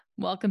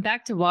Welcome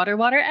back to Water,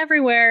 Water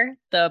Everywhere,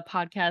 the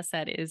podcast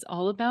that is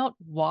all about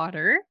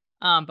water,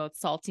 both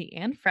salty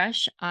and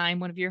fresh. I'm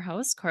one of your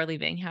hosts, Carly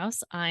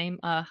Vanghouse. I'm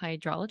a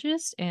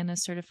hydrologist and a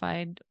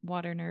certified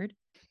water nerd.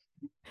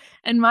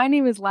 And my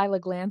name is Lila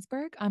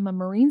Glansberg. I'm a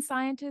marine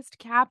scientist,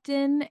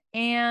 captain,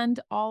 and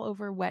all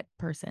over wet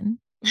person.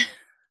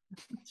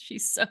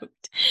 She's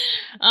soaked.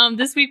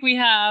 This week we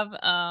have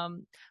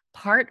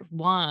part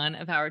one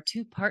of our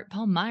two-part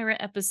Palmyra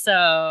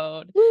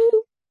episode. Woo!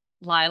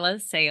 Lila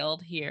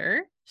sailed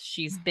here.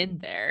 She's been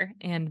there.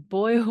 And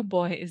boy, oh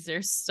boy, is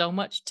there so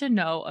much to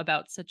know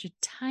about such a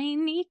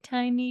tiny,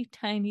 tiny,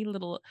 tiny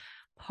little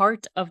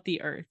part of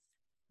the earth.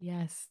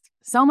 Yes.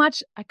 So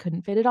much I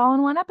couldn't fit it all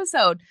in one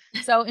episode.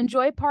 So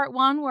enjoy part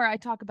one where I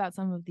talk about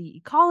some of the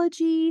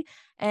ecology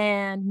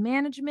and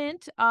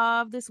management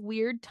of this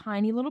weird,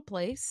 tiny little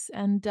place.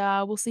 And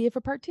we'll see you for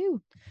part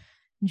two.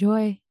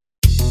 Enjoy.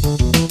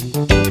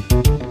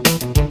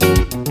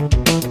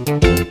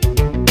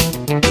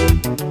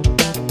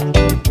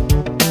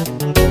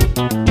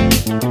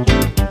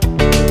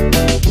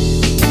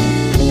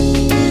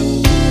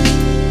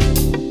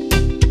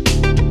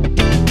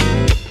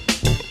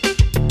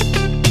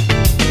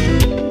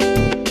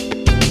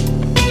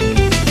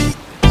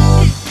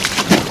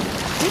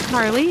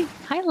 Carly.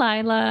 Hi,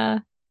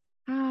 Lila.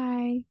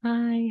 Hi.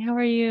 Hi. How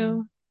are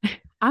you?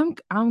 I'm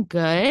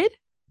good.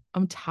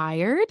 I'm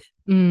tired.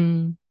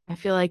 I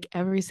feel like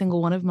every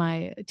single one of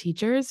my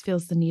teachers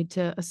feels the need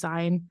to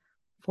assign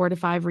 4 to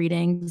 5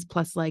 readings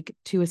plus like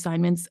 2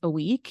 assignments a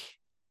week.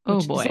 Oh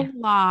boy. Is a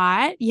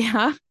lot.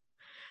 Yeah.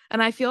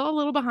 And I feel a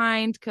little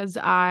behind because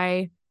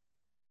I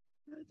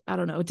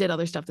don't know, did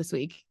other stuff this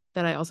week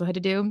that I also had to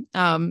do.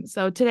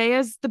 So today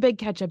is the big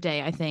catch-up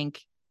day, I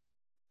think.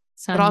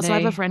 Sunday. But also I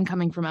have a friend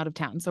coming from out of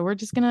town. So we're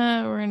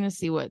gonna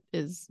see what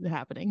is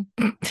happening.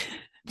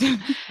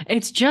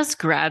 It's just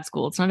grad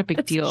school. It's not a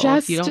big deal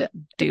if you don't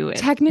do it.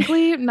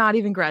 Technically not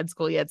even grad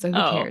school yet. So who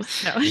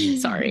cares? No.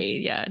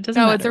 Sorry. Yeah. It doesn't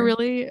No, matter. it's a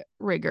really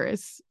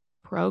rigorous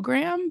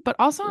program. But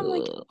also I'm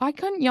like, why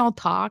couldn't y'all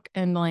talk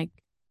and like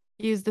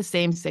use the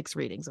same 6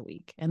 readings a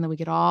week? And then we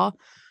could all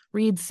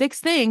read 6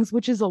 things,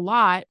 which is a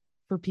lot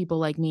for people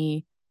like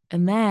me.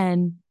 And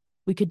then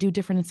we could do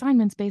different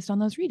assignments based on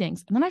those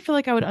readings. And then I feel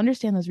like I would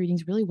understand those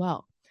readings really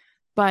well.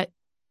 But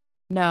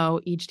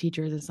no, each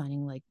teacher is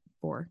assigning like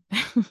 4.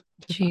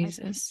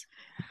 Jesus.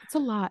 It's a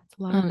lot. It's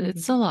a lot.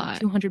 It's a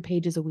lot. 200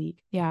 pages a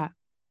week. Yeah.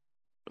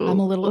 I'm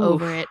a little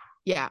over it.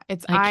 Yeah.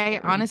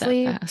 I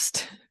honestly,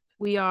 fast.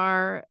 We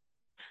are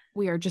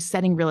just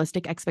setting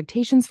realistic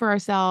expectations for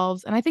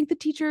ourselves. And I think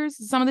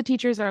some of the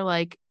teachers are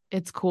like,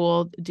 it's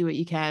cool, do what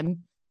you can.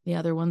 The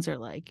other ones are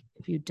like,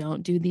 if you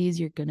don't do these,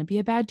 you're going to be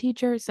a bad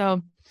teacher.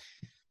 So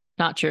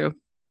not true.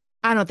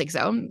 I don't think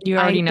so. You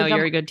already know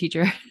you're a good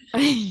teacher.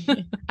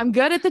 I'm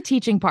good at the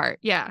teaching part.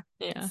 Yeah.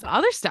 So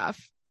other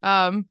stuff.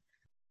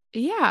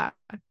 Yeah,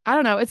 I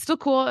don't know. It's still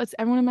cool.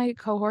 Everyone in my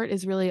cohort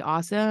is really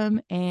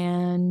awesome.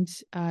 And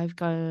I've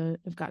gotten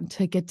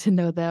to get to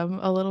know them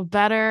a little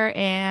better.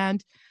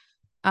 And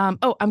I'm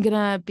going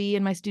to be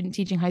in my student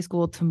teaching high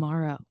school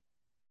tomorrow.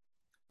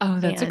 Oh,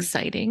 that's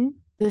exciting.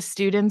 The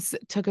students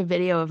took a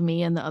video of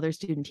me and the other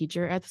student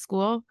teacher at the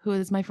school, who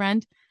is my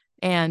friend.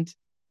 And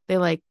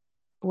they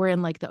we're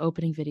in like the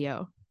opening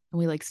video and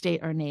we like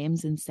state our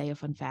names and say a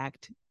fun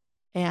fact.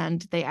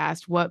 And they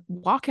asked, what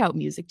walkout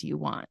music do you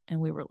want? And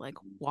we were like,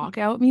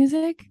 walkout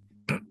music?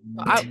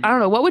 I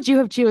don't know. What would you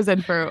have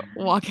chosen for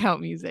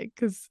walkout music?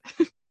 Because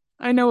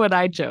I know what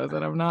I chose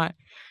and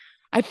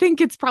I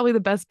think it's probably the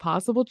best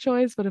possible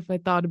choice. But if I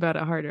thought about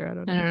it harder, I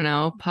don't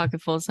know.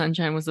 Pocket Full of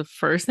Sunshine was the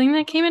first thing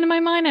that came into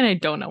my mind. And I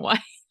don't know why.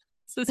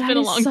 So it's been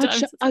a long time.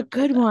 Such a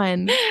good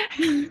one.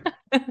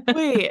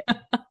 Wait, I'm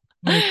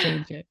going to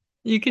change it.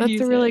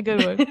 That's a really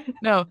good one.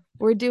 No,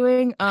 we're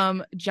doing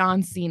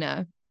John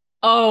Cena.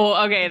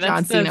 Oh, okay.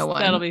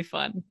 That'll be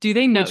fun. Do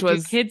they know?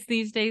 Do kids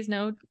these days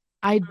know?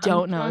 I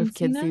don't know if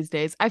kids these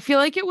days. I feel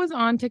like it was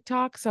on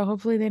TikTok, so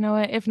hopefully they know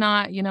it. If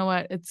not, you know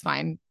what? It's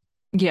fine.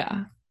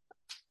 Yeah.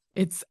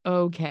 It's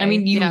okay. I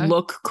mean, you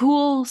look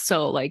cool,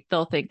 so like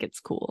they'll think it's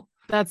cool.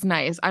 That's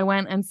nice. I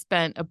went and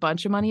spent a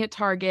bunch of money at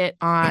Target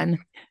on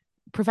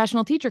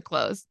professional teacher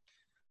clothes.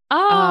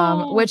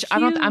 Oh, which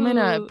cute. I'm in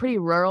a pretty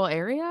rural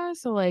area,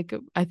 so like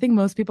I think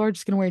most people are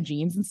just gonna wear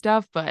jeans and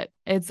stuff, but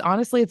it's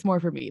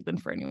more for me than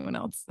for anyone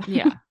else.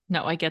 Yeah,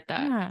 no, I get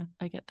that. Yeah.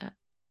 I get that.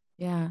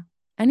 Yeah.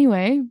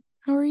 Anyway,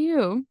 how are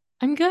you?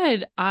 I'm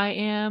good. I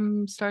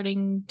am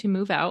starting to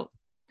move out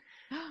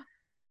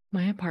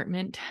my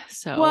apartment.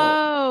 So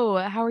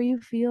whoa, how are you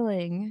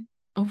feeling?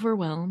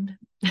 Overwhelmed.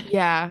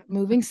 Yeah,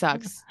 moving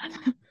sucks.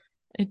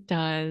 It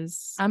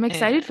does. I'm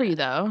excited for you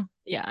though.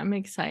 Yeah, I'm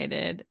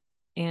excited.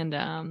 And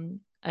I'm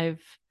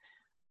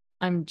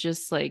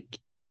just like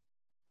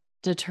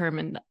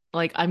determined,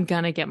 like I'm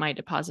gonna get my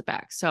deposit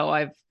back. So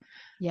I've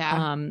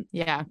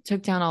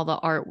took down all the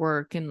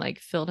artwork and like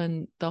filled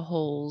in the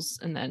holes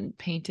and then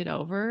painted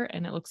over,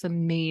 and it looks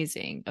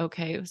amazing.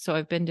 Okay, so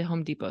I've been to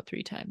Home Depot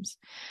 3 times.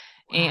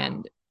 Wow.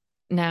 And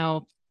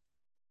now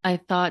I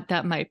thought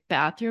that my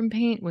bathroom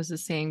paint was the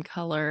same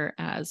color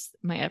as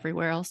my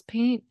everywhere else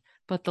paint,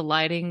 but the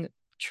lighting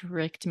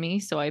tricked me.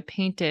 So I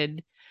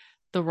painted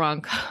the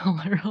wrong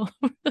color all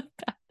over the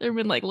bathroom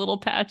in like little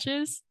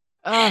patches.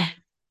 And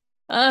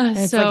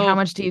it's like, how So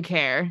much do you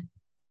care?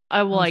 I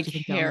How will much like do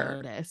you think they'll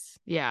care. notice?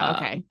 Yeah,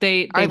 okay.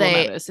 They Are will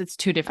they notice. It's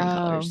two different oh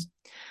colors.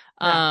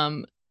 that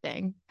Um,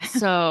 thing?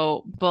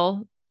 so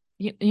both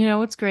you know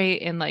what's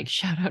great and like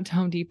shout out to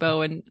Home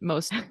Depot and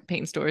most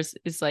paint stores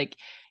is like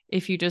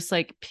if you just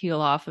like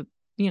peel off a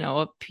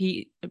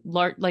piece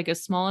like a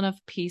small enough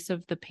piece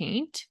of the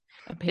paint,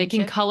 A they paint can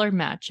chip? color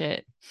match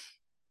it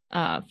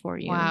for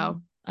you.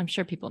 Wow. I'm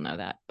sure people know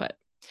that, but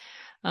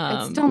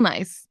It's um still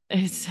nice.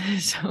 it's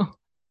so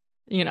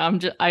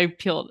I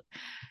peeled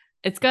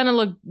it's gonna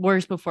look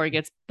worse before it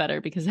gets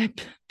better because I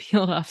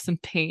peeled off some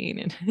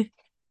paint and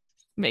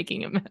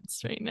making a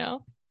mess right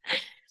now.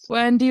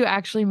 When do you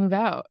actually move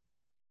out?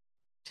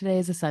 Today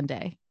is a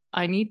Sunday.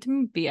 I need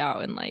to be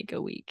out in like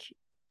a week.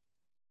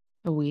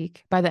 A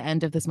week by the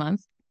end of this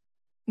month.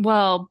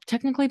 Well,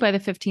 technically by the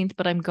 15th,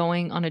 but I'm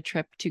going on a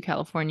trip to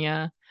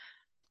California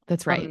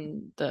That's right.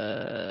 on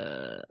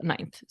the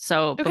 9th.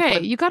 So Okay,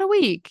 before, you got a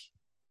week.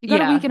 You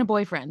got a week yeah, and a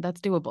boyfriend.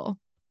 That's doable.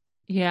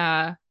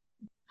 yeah,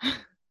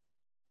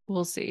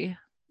 we'll see.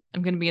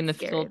 I'm going to be in the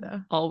Scary field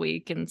though. all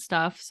week and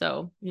stuff.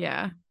 So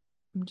Yeah.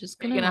 I'm just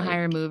Are going you to gonna like,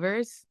 hire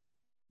movers?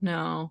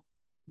 no,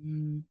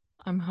 Mm,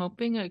 I'm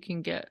hoping I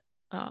can get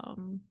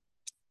um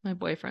my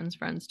boyfriend's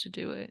friends to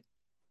do it.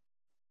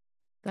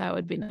 that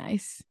would be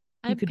nice.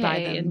 I You could buy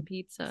pay in them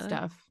pizza.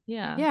 stuff.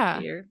 Yeah, Yeah.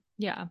 beer.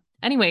 Yeah.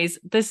 Anyways,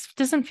 this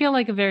doesn't feel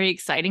like a very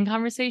exciting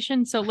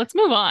conversation, so let's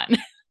move on.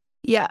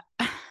 Yeah.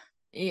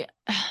 Yeah.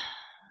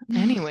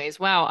 Anyways,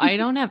 wow, I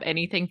don't have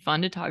anything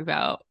fun to talk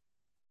about.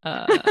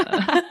 Uh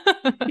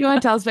You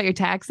want to tell us about your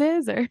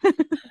taxes or?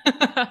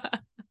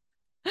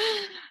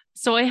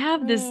 So I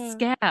have this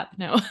scab.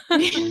 No.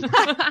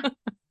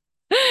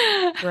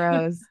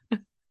 Gross. Yeah.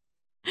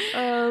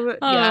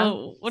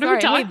 Oh, what are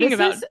we Sorry. Hey, talking this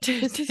about is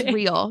this is today?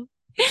 real.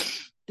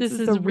 This This is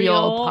the is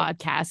real real.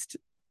 podcast.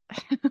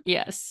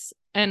 Yes.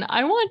 And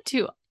I want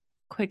to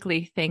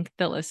quickly thank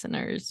the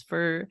listeners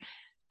for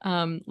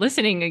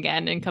listening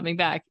again and coming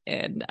back.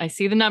 And I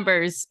see the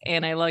numbers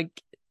and I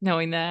like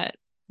knowing that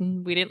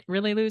we didn't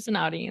really lose an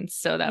audience.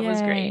 So that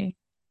was great. Yay.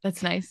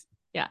 That's nice.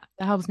 Yeah.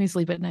 That helps me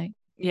sleep at night,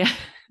 Yeah.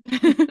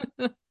 which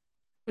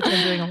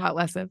I'm doing a lot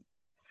less of.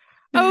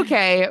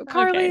 Okay, Okay.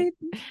 Carly,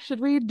 should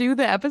we do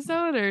the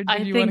episode or I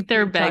did you want to think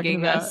they're keep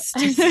talking begging about? us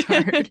to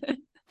start.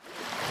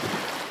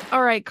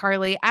 All right,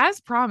 Carly,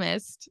 as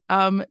promised,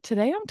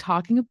 today I'm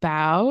talking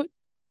about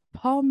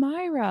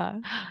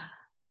Palmyra.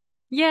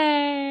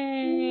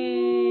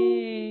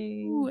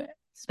 Yay. Ooh.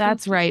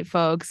 That's Spooky. right,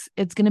 folks.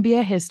 It's going to be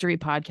a history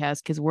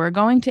podcast because we're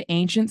going to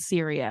ancient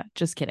Syria.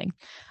 Just kidding.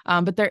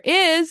 But there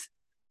is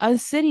a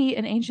city,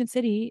 an ancient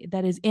city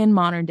that is in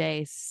modern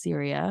day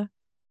Syria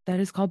that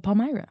is called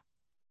Palmyra.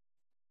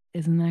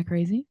 Isn't that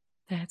crazy?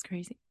 That's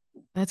crazy.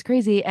 That's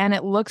crazy. And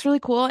it looks really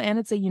cool. And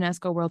it's a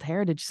UNESCO World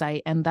Heritage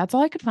Site. And that's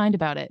all I could find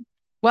about it.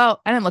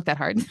 Well, I didn't look that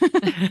hard.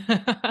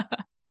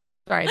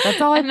 Sorry. That's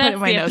all I And put in that's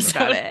my the notes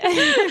about episode.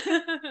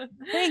 it.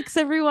 Thanks,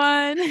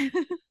 everyone.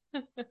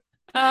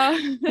 Uh,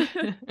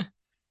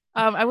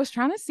 I was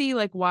trying to see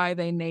like why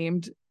they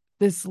named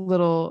this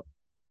little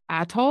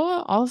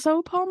atoll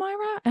also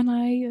Palmyra, and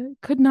I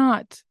could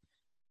not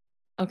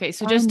Okay,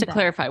 so just find to that.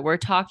 clarify, we're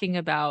talking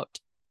about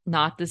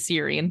not the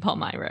Syrian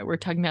Palmyra. We're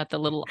talking about the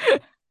little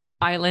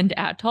island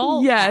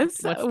atoll.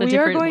 Yes, What's the we are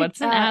difference? going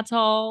What's an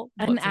atoll?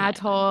 an What's an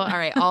atoll. island? All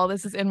right, all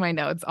this is in my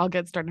notes. I'll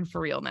get started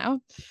for real now.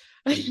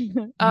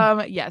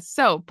 Yes.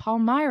 So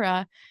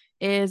Palmyra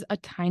is a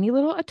tiny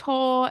little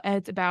atoll. And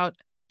it's about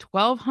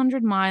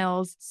 1,200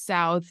 miles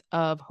south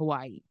of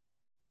Hawaii,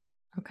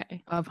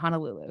 Okay. of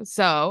Honolulu.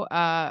 So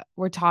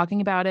we're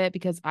talking about it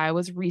because I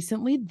was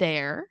recently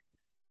there.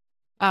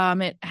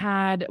 It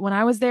had, when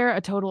I was there,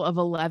 a total of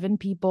 11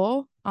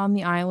 people on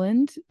the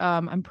island.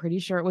 I'm pretty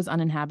sure it was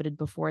uninhabited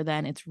before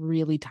then. It's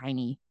really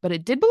tiny, but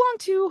it did belong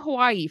to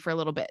Hawaii for a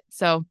little bit.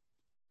 So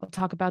I'll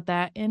talk about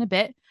that in a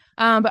bit.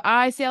 But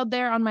I sailed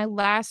there on my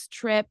last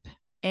trip,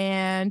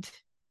 and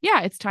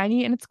yeah, it's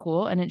tiny and it's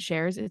cool, and it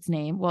shares its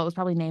name. Well, it was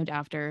probably named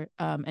after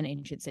an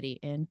ancient city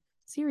in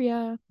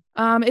Syria.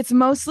 It's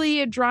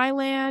mostly dry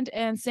land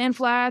and sand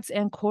flats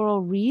and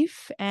coral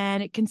reef,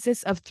 and it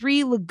consists of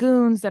 3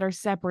 lagoons that are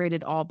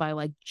separated all by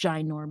like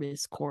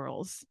ginormous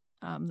corals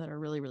that are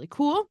really, really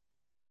cool.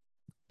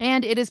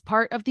 And it is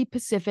part of the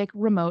Pacific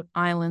Remote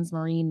Islands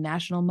Marine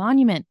National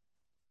Monument.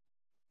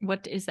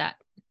 What is that?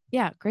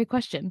 Yeah, great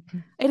question.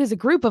 It is a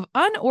group of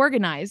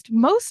unorganized,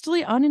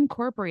 mostly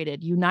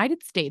unincorporated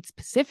United States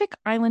Pacific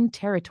Island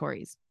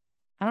territories.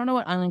 I don't know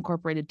what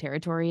unincorporated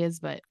territory is,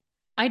 but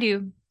I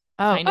do.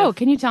 oh, Kind of.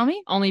 can you tell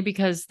me? Only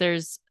because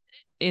there's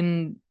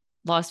in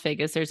Las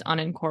Vegas, there's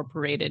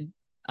unincorporated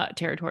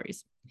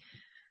territories.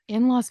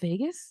 In Las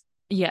Vegas?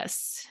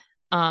 Yes.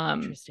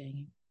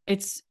 Interesting.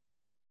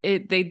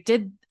 They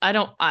did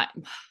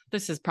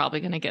this is probably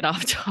going to get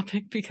off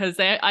topic because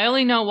I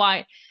only know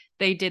why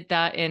they did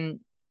that in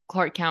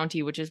Clark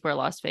County, which is where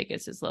Las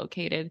Vegas is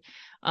located.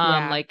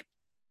 Yeah. Like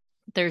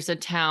there's a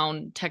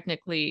town,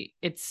 technically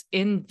it's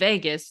in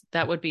Vegas,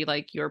 that would be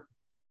like your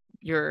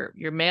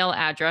mail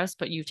address,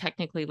 but you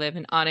technically live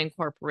in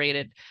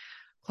unincorporated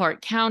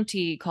Clark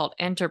County called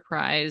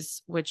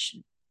Enterprise, which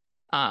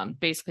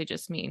basically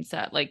just means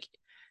that like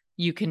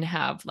you can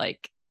have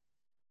like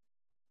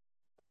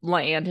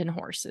land and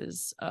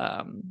horses.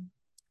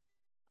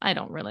 I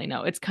don't really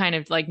know. It's kind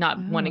of like not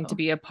wanting to Oh,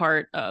 be a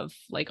part of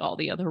like all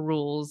the other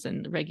rules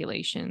and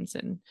regulations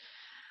and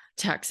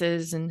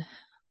taxes and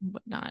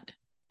whatnot.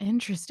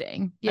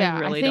 interesting. I Yeah, I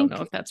really don't know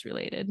think if that's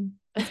related.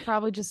 it's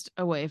probably just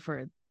a way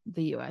for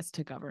the US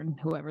to govern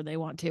whoever they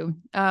want to.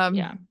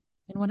 Yeah.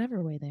 In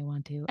whatever way they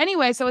want to.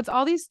 Anyway, so it's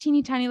all these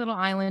teeny tiny little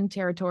island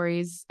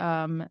territories,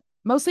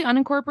 mostly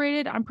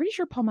unincorporated. I'm pretty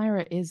sure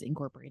Palmyra is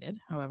incorporated,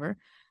 however.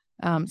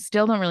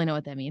 Still don't really know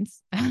what that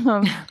means.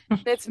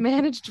 It's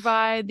managed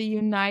by the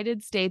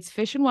United States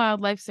Fish and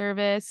Wildlife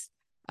Service,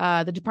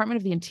 the Department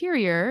of the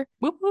Interior,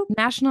 Whoop, whoop.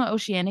 National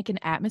Oceanic and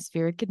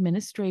Atmospheric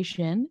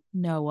Administration,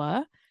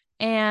 NOAA,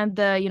 and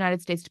the United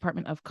States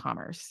Department of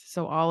Commerce.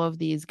 So all of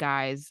these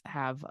guys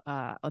have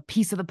a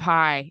piece of the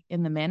pie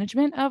in the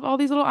management of all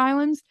these little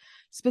islands.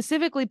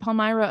 Specifically,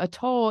 Palmyra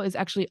Atoll is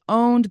actually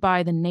owned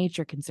by the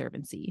Nature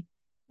Conservancy,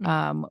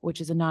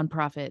 which is a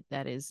nonprofit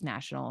that is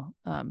national.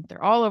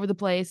 They're all over the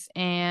place,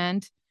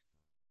 and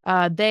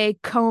they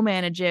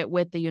co-manage it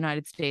with the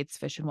United States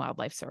Fish and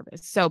Wildlife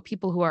Service. So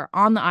people who are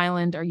on the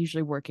island are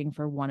usually working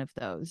for one of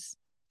those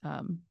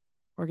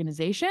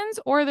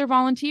organizations, or they're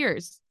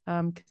volunteers,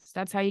 because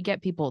that's how you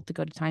get people to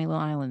go to tiny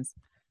little islands.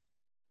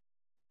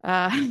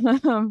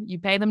 You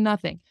pay them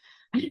nothing.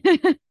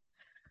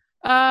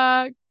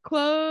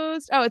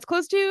 Closed. Oh, it's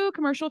closed to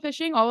commercial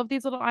fishing. All of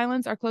these little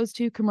islands are closed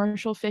to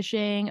commercial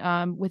fishing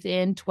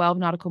within 12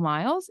 nautical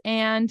miles.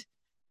 And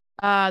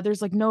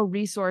there's like no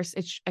resource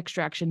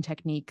extraction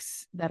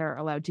techniques that are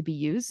allowed to be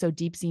used. So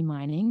deep sea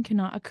mining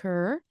cannot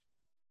occur,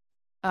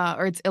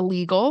 or it's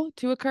illegal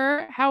to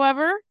occur.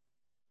 However,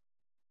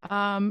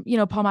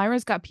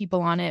 Palmyra's got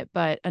people on it,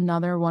 but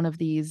another one of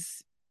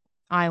these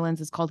islands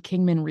is called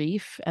Kingman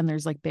Reef, and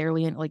there's like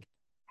barely like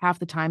half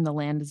the time the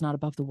land is not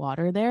above the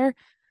water there.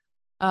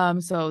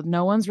 So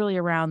no one's really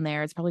around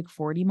there. It's probably like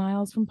 40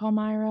 miles from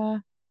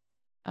Palmyra.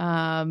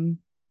 And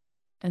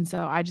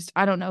so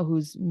I don't know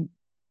who's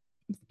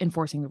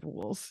enforcing the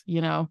rules,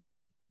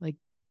 like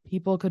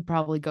people could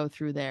probably go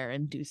through there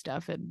and do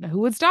stuff, and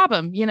who would stop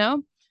them,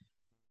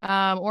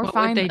 or What would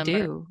find they them.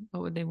 do?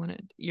 What would they want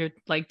to? You're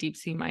like deep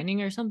sea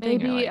mining or something?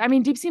 Or Maybe, like, I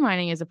mean, deep sea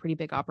mining is a pretty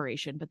big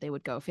operation, but they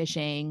would go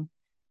fishing.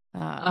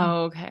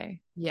 oh,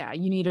 okay. Yeah,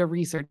 you need a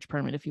research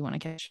permit if you want to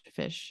catch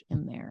fish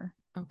in there.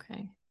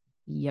 Okay.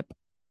 Yep.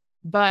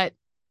 But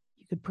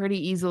you could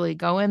pretty easily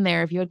go in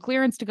there if you had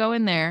clearance to go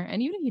in there.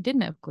 And even if you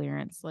didn't have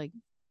clearance, like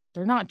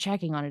they're not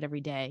checking on it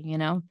every day,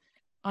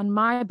 On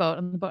my boat,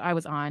 on the boat I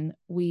was on,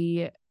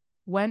 we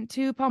went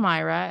to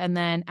Palmyra. And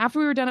then after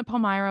we were done at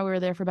Palmyra, we were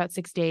there for about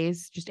 6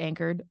 days, just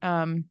anchored.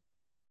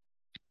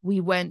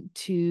 We went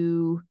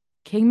to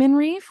Kingman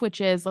Reef,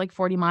 which is like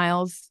 40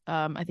 miles,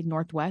 I think,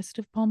 northwest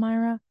of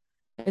Palmyra.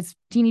 It's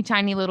teeny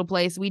tiny little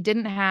place. We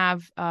didn't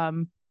have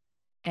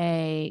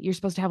you're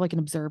supposed to have like an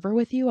observer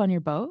with you on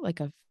your boat, like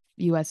a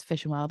U.S.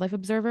 Fish and Wildlife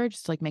observer,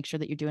 just to like make sure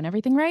that you're doing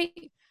everything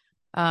right.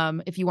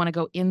 If you want to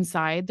go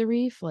inside the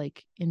reef,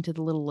 like into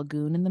the little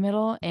lagoon in the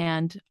middle.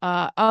 And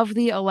of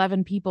the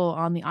 11 people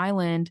on the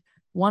island,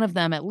 one of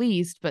them at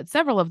least, but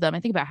several of them,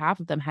 I think about half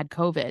of them had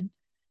COVID.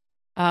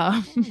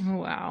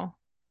 Wow.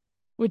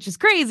 Which is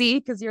crazy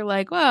because you're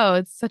like, whoa,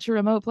 it's such a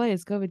remote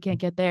place. COVID can't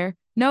get there.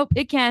 Nope,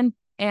 it can.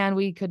 And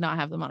we could not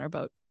have them on our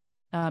boat.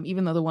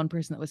 Even though the one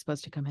person that was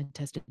supposed to come had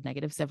tested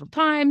negative several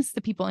times,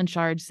 the people in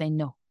charge say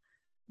no.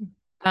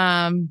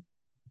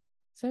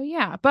 So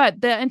yeah,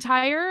 but the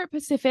entire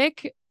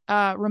Pacific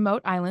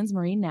Remote Islands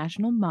Marine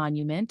National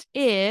Monument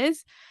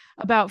is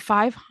about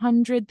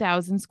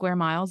 500,000 square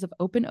miles of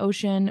open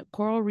ocean,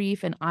 coral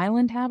reef, and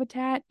island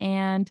habitat.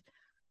 And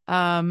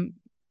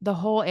the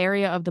whole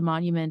area of the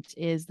monument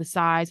is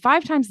 5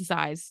 times the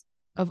size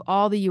of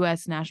all the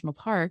U.S. national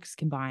parks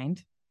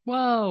combined.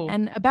 Whoa.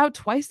 And about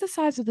twice the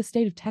size of the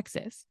state of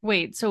Texas.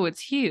 Wait, so it's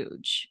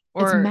huge?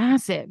 It's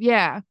massive.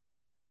 Yeah.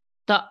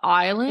 The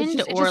island,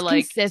 It or just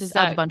like consists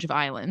of a bunch of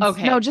islands.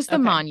 Okay. No, just the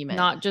okay. monument.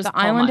 Not just the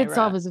island Palmyra.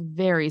 itself is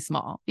very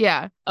small.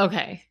 Yeah.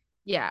 Okay.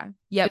 Yeah.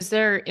 Yep. Is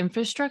there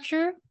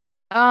infrastructure?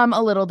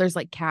 A little. There's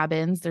like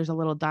cabins. There's a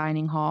little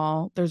dining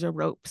hall. There's a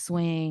rope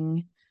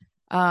swing.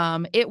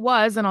 It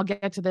was, and I'll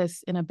get to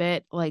this in a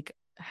bit, like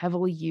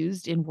heavily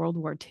used in World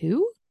War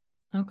II.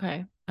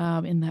 Okay.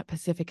 In that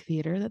Pacific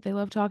theater that they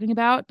love talking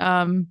about.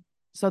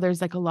 So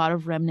there's like a lot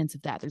of remnants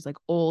of that. There's like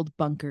old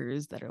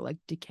bunkers that are like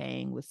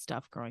decaying with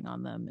stuff growing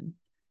on them, and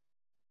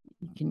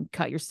you can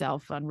cut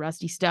yourself on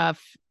rusty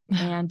stuff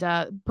and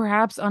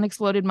perhaps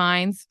unexploded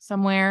mines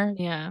somewhere.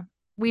 Yeah.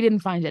 We didn't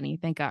find any,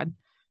 thank God.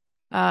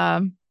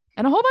 And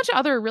a whole bunch of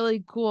other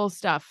really cool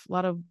stuff. A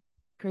lot of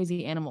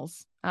crazy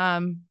animals.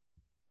 But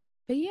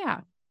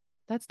yeah,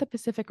 that's the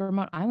Pacific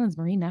Remote Islands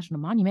Marine National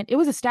Monument. It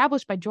was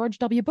established by George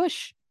W.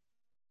 Bush.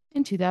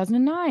 in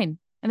 2009.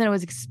 And then it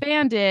was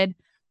expanded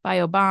by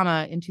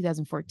Obama in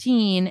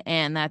 2014.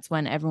 And that's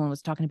when everyone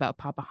was talking about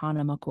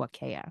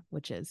Papahanaumokuakea,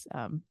 which is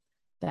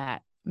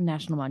that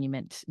national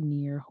monument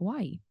near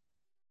Hawaii.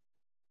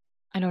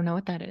 I don't know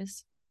what that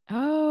is.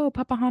 Oh,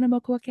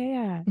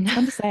 Papahanaumokuakea. It's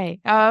fun to say.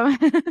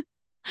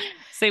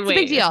 Say, it's a big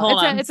wait, deal. hold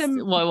on. It's a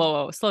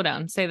Whoa. Slow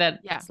down. Say that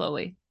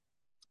slowly.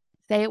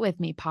 Say it with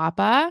me.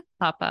 Papa.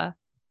 Papa.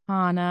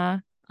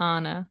 Hana.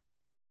 Ana.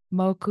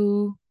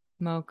 Moku.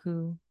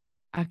 Moku.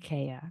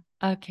 Akea.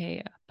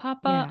 Akea.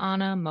 Papa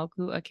Ana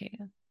Moku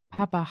Akea.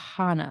 Papa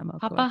Hana Moku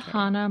Papa Akea.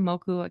 Hana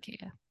Moku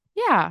Akea.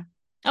 Yeah.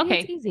 Okay.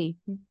 It's easy.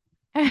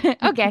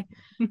 Okay.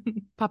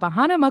 Papa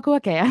Hana Moku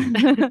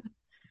Akea.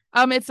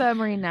 It's a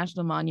marine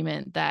national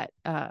monument that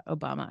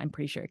Obama, I'm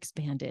pretty sure,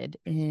 expanded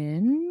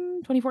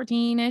in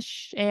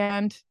 2014-ish,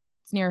 and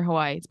it's near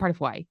Hawaii. It's part of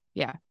Hawaii.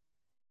 Yeah.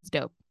 It's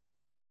dope.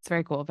 It's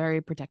very cool.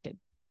 Very protected.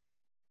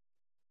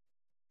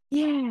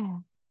 Yeah.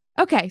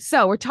 Okay,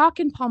 so we're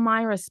talking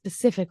Palmyra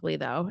specifically,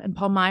 though. And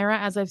Palmyra,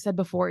 as I've said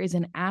before, is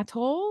an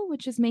atoll,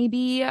 which is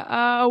maybe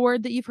a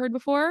word that you've heard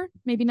before.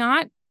 Maybe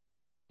not.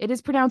 It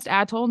is pronounced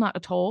atoll, not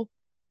atoll.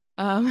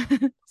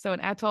 So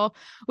an atoll,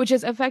 which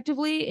is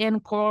effectively in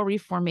coral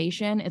reef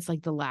formation. It's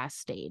like the last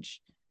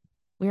stage.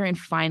 We're in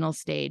final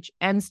stage,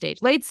 end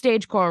stage, late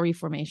stage coral reef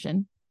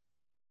formation.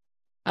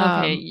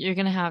 Okay, you're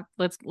gonna have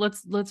let's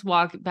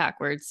walk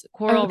backwards.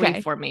 Coral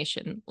reef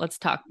formation. Let's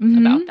talk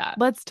about that.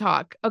 Let's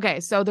talk. Okay,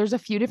 so there's a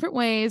few different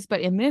ways,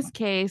 but in this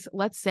case,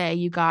 let's say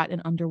you got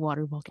an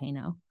underwater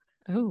volcano.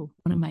 Oh,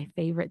 one of my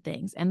favorite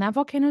things, and that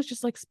volcano is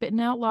just like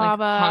spitting out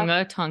lava. Like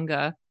Hunga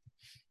Tonga.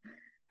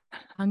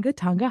 Hunga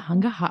Tonga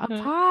Hunga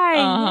Ha'apai.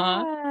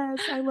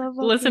 Yes, I love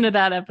volcanoes. Listen to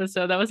that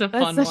episode. That was a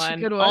fun one. A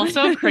good one.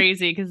 Also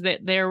crazy because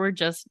there were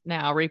just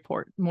now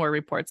more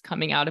reports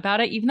coming out about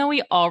it, even though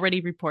we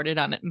already reported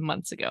on it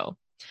months ago.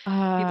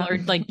 People are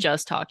like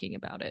just talking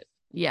about it.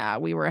 Yeah,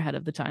 we were ahead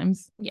of the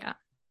times. Yeah,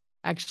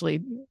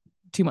 actually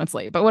 2 months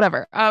late, but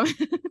whatever.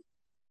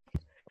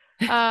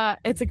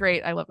 It's a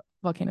great. I love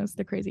volcanoes.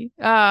 They're crazy.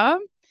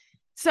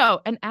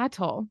 So an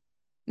atoll,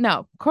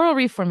 no, coral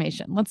reef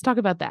formation. Let's talk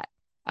about that.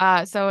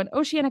 So an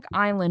oceanic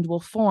island will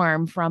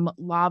form from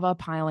lava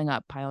piling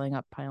up,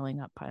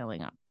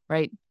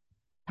 right?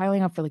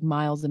 Piling up for like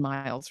miles and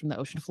miles from the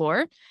ocean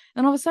floor.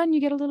 And all of a sudden you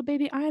get a little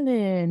baby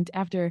island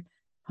after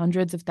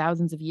hundreds of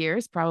thousands of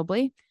years,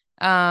 probably.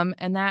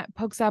 And that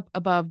pokes up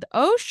above the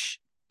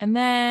ocean. And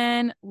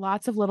then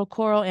lots of little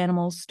coral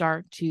animals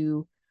start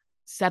to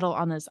settle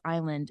on this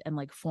island and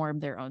like form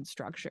their own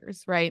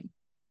structures, right?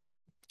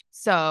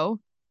 So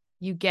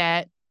you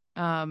get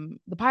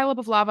the pileup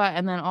of lava,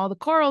 and then all the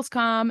corals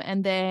come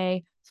and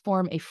they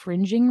form a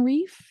fringing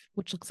reef,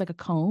 which looks like a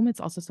comb. It's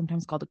also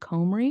sometimes called a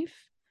comb reef.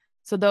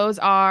 So there's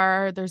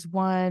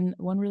one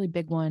really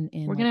big one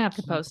in. We're gonna have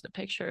to post a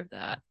picture of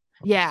that.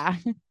 Yeah.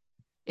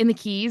 In the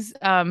Keys,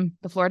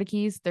 the Florida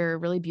Keys, they're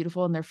really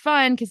beautiful and they're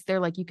fun because they're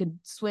like you can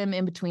swim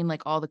in between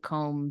like all the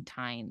comb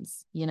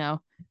tines, and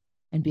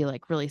be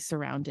like really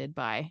surrounded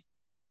by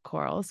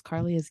corals.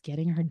 Carly is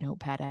getting her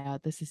notepad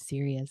out. This is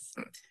serious.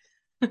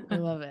 I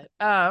love it.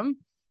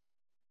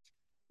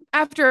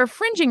 After a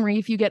fringing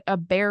reef, you get a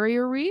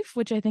barrier reef,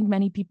 which I think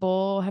many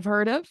people have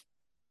heard of.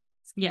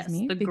 Yes,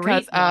 the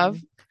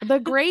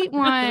great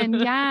one.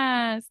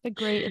 Yes,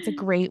 it's a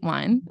great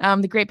one.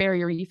 The Great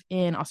Barrier Reef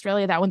in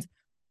Australia. That one's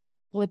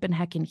flipping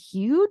heckin'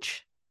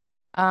 huge.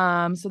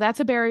 So that's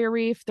a barrier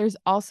reef. There's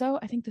also,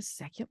 I think the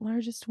second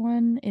largest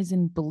one is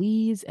in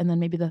Belize, and then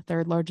maybe the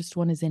third largest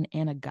one is in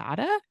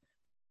Anegada,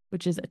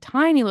 which is a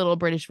tiny little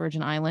British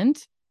Virgin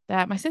Island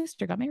that my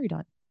sister got married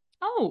on.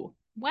 Oh,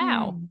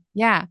 wow.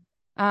 Yeah.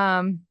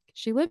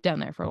 She lived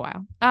down there for a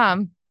while.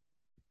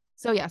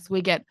 So yes,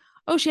 we get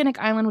oceanic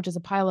island, which is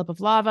a pileup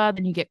of lava.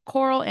 Then you get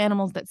coral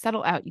animals that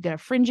settle out. You get a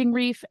fringing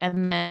reef,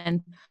 and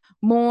then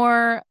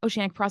more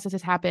oceanic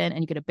processes happen,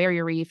 and you get a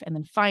barrier reef. And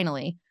then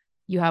finally,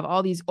 you have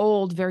all these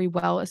old, very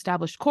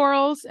well-established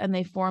corals, and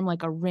they form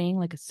like a ring,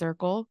 like a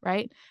circle,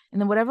 right?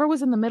 And then whatever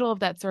was in the middle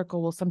of that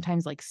circle will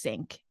sometimes like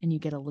sink, and you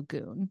get a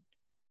lagoon.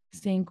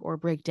 Sink or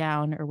break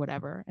down or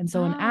whatever. And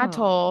so an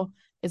atoll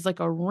is like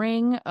a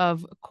ring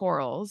of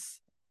corals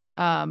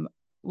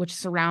which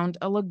surround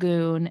a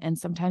lagoon, and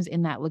sometimes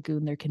in that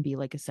lagoon there can be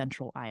like a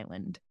central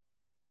island.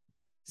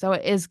 So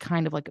it is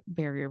kind of like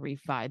barrier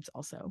reef vibes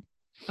also.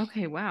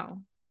 Okay, wow.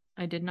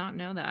 I did not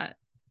know that.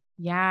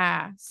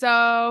 Yeah.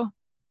 So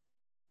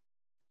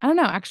I don't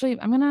know. Actually,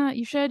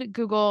 you should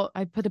Google.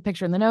 I put a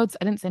picture in the notes.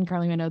 I didn't send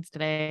Carly my notes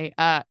today.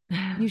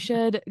 You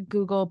should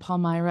Google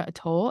Palmyra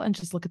Atoll and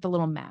just look at the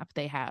little map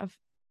they have.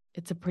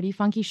 It's a pretty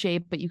funky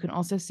shape, but you can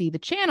also see the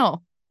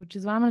channel, which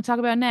is what I'm going to talk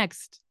about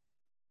next.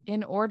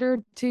 In order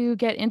to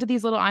get into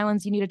these little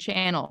islands, you need a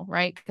channel,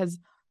 right? Because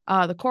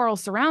the coral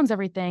surrounds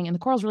everything, and the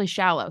coral's really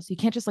shallow. So you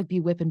can't just like be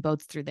whipping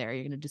boats through there.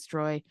 You're going to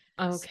destroy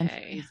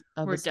centuries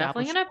of We're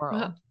definitely going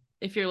to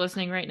if you're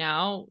listening right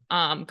now,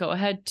 go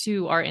ahead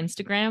to our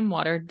Instagram,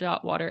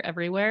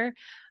 water.watereverywhere.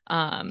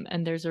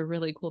 And there's a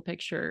really cool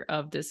picture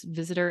of this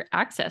visitor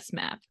access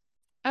map.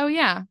 Oh,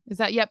 yeah. Is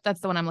that? Yep.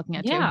 That's the one I'm looking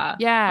at. Yeah.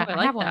 Too. Yeah. Oh, I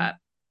like that.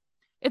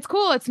 It's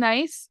cool. It's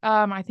nice.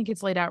 I think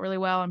it's laid out really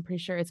well. I'm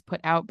pretty sure it's put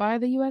out by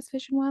the U.S.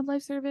 Fish and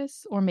Wildlife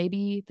Service or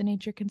maybe the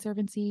Nature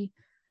Conservancy.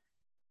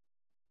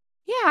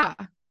 Yeah.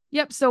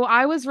 Yep. So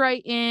I was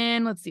right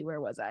in, let's see, where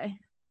was I?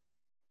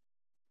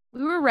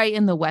 We were right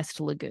in the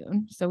West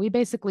Lagoon. So we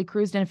basically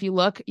cruised. And if you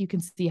look, you can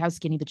see how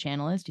skinny the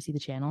channel is. Do you see the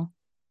channel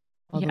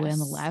all the way on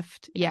the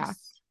left?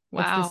 Yes. Yeah.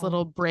 Wow. It's this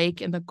little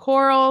break in the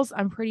corals.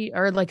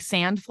 Or like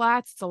sand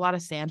flats. It's a lot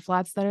of sand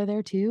flats that are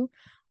there too.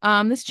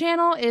 This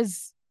channel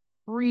is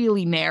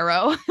really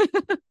narrow.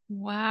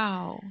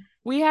 Wow.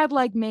 We had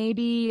like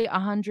maybe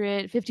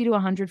 150 to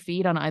 100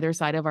 feet on either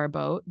side of our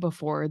boat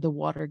before the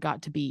water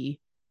got to be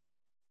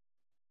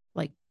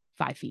like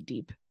 5 feet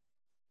deep.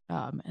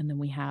 And then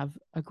we have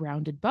a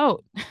grounded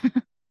boat,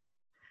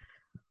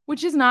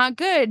 which is not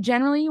good.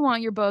 Generally, you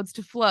want your boats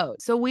to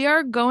float. So we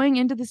are going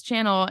into this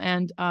channel,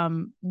 and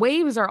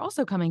waves are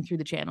also coming through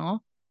the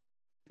channel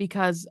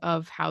because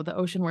of how the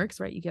ocean works,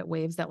 right? You get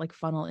waves that like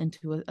funnel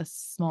into a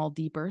small,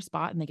 deeper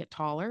spot and they get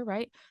taller,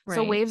 right?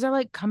 So waves are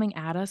like coming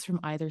at us from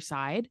either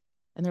side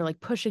and they're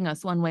like pushing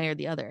us one way or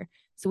the other.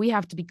 So we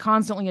have to be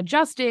constantly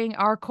adjusting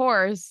our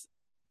course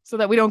so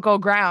that we don't go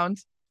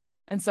aground.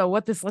 And so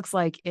what this looks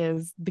like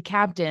is the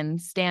captain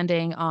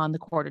standing on the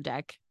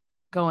quarterdeck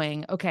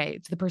going, okay,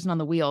 to the person on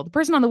the wheel. The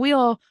person on the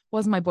wheel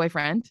was my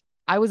boyfriend.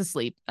 I was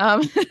asleep.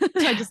 I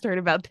just heard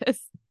about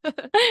this.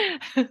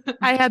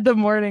 I had the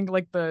morning,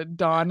 like the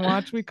dawn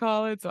watch, we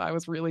call it. So I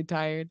was really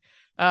tired.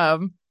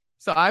 So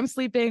I'm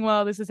sleeping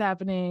while this is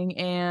happening.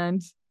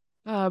 And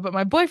but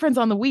my boyfriend's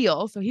on the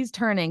wheel. So he's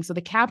turning. So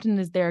the captain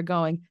is there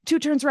going, 2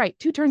 turns right,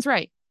 2 turns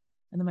right.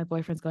 And then my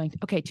boyfriend's going,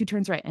 okay, 2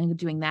 turns right. And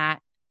doing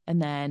that.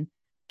 And then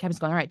captain's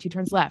going, all right, 2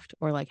 turns left,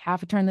 or like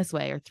half a turn this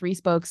way, or 3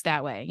 spokes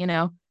that way, you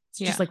know? It's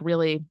just like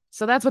really,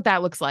 so that's what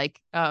that looks like.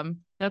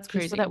 That's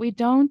crazy. So that we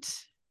don't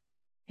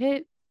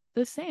hit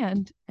the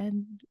sand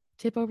and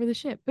tip over the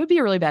ship. It would be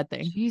a really bad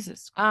thing.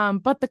 Jesus.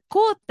 But the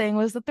cool thing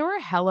was that there were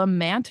hella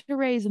manta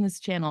rays in this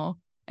channel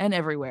and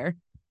everywhere.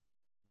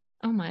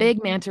 Oh my.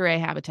 Big manta ray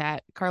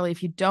habitat. Carly,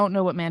 if you don't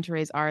know what manta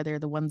rays are, they're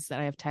the ones that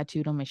I have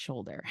tattooed on my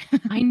shoulder.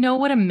 I know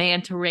what a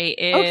manta ray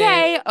is.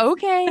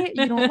 Okay.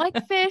 You don't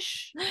like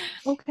fish.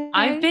 Okay.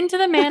 I've been to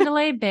the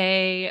Mandalay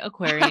Bay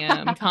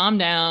Aquarium. Calm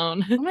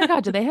down. Oh my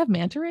God, do they have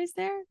manta rays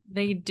there?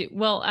 They do.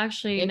 Well,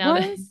 actually, Big now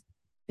ones? that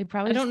they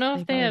probably I don't know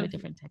if they have a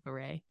different type of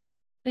ray.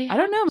 I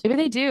don't know. Maybe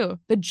they do.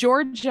 The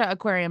Georgia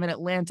Aquarium in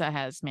Atlanta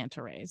has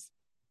manta rays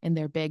in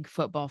their big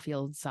football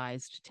field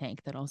sized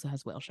tank that also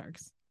has whale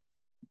sharks.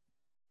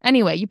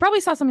 Anyway, you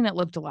probably saw something that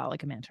looked a lot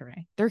like a manta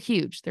ray. They're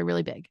huge. They're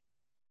really big.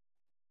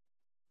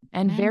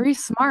 And very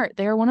smart.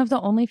 They are one of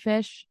the only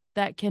fish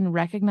that can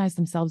recognize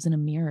themselves in a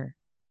mirror.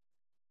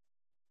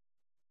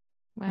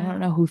 Wow. I don't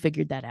know who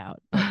figured that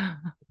out, but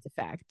it's a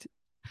fact.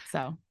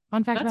 So,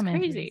 fun fact about manta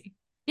rays. That's crazy.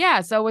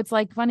 Yeah, so it's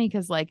like funny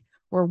because like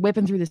we're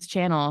whipping through this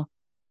channel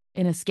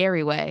in a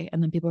scary way,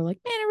 and then people are like,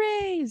 manta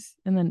rays,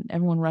 and then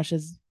everyone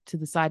rushes to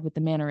the side with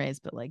the manta rays,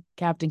 but like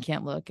captain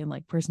can't look, and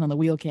like person on the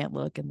wheel can't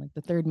look, and like the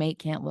third mate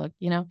can't look,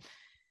 you know.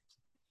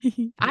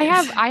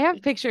 Yes. I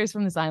have pictures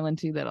from this island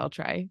too that I'll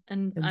try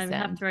and I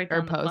have to write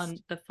down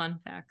the fun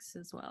facts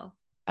as well.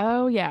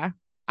 Oh yeah,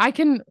 I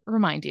can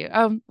remind you.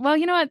 Well,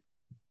 you know what,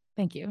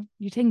 thank you,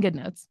 you're taking good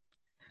notes.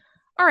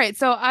 All right,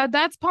 so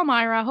that's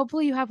Palmyra.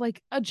 Hopefully you have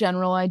like a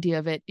general idea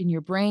of it in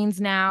your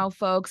brains now,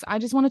 folks. I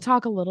just want to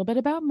talk a little bit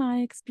about my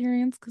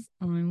experience because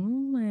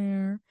I'm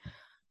there.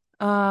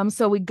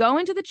 So we go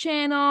into the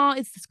channel.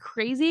 It's this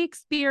crazy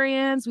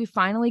experience. We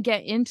finally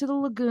get into the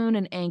lagoon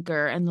and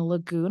anchor, and the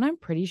lagoon, I'm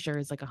pretty sure,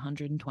 is like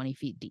 120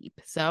 feet deep.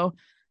 So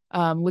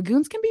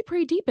lagoons can be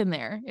pretty deep in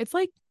there. It's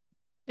like,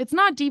 it's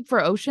not deep for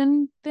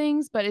ocean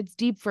things, but it's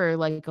deep for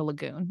like a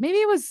lagoon. Maybe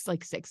it was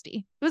like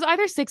 60. It was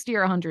either 60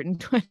 or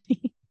 120.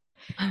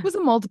 It was a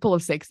multiple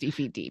of 60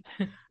 feet deep.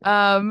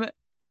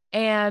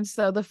 And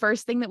so the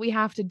first thing that we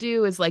have to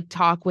do is like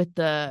talk with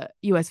the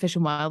U.S. Fish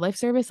and Wildlife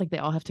Service. Like they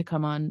all have to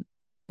come on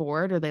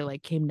board, or they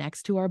like came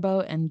next to our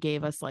boat and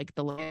gave us like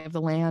the lay of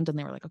the land. And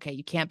they were like, okay,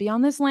 you can't be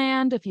on this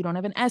land if you don't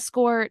have an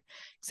escort,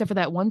 except for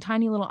that one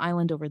tiny little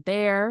island over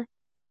there.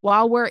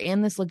 While we're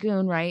in this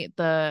lagoon, right,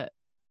 the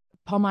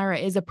Palmyra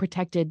is a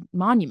protected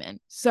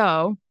monument.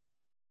 So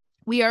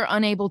we are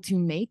unable to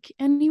make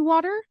any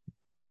water.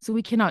 So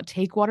we cannot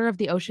take water of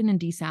the ocean and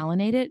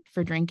desalinate it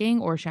for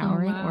drinking or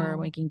showering or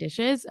washing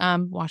dishes.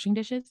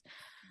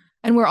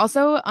 And we're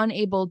also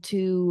unable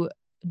to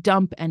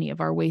dump any of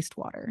our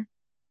wastewater.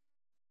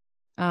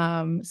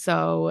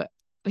 So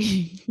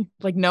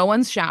like no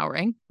one's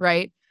showering,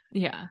 right?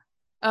 Yeah.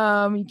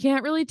 You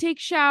can't really take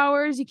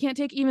showers. You can't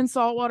take even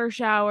saltwater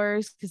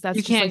showers because that's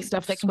just like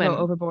stuff that can go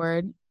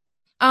overboard.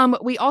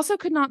 We also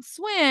could not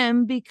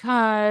swim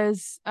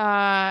because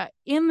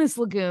in this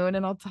lagoon,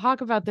 and I'll talk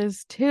about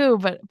this too,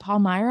 but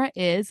Palmyra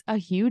is a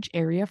huge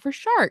area for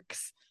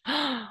sharks.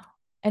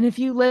 And if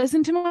you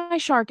listen to my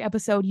shark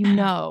episode, you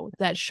know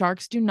that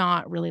sharks do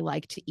not really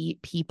like to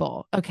eat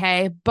people,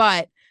 okay?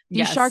 But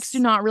these sharks do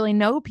not really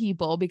know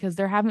people because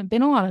there haven't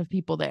been a lot of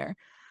people there.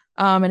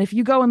 And if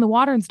you go in the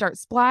water and start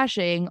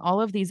splashing, all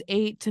of these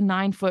 8 to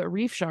 9 foot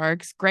reef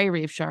sharks, gray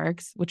reef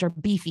sharks, which are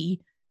beefy,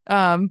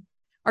 are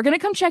going to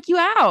come check you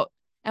out.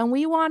 And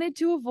we wanted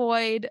to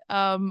avoid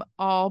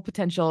all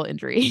potential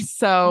injuries.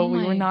 So Oh we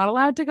were my. not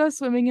allowed to go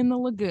swimming in the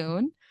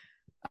lagoon.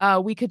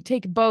 We could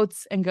take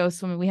boats and go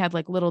swimming. We had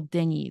like little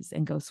dinghies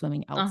and go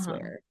swimming Uh-huh.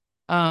 elsewhere.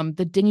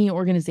 The dinghy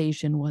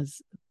organization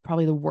was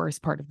probably the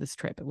worst part of this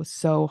trip. It was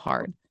so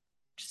hard,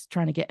 just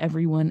trying to get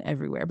everyone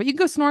everywhere. But you can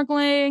go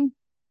snorkeling.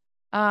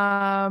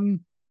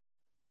 Um,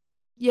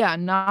 yeah,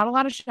 not a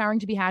lot of showering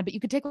to be had, but you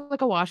could take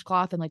like a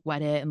washcloth and like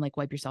wet it and like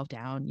wipe yourself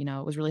down.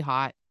 It was really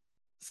hot.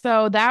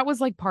 So that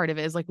was like part of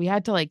it is like we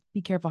had to like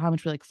be careful how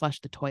much we like flush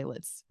the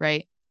toilets,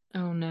 right?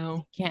 Oh You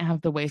no. can't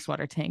have the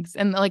wastewater tanks.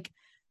 And like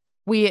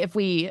if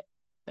we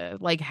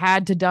like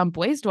had to dump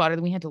wastewater,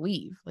 then we had to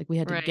leave. Like we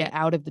had to get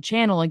Right. out of the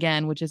channel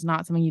again, which is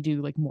not something you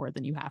do like more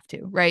than you have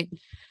to, right?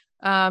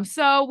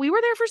 So we were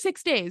there for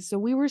 6 days, so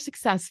we were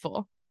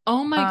successful.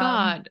 Oh my Um,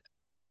 God.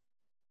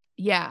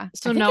 yeah, I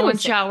So think no it one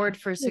was 6. showered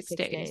for It was six 6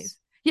 days. days.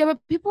 Yeah, but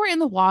people were in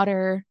the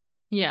water.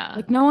 Yeah.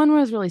 Like no one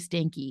was really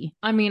stinky.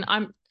 I mean,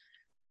 I'm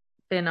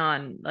been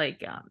on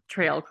like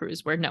trail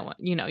cruise where no one,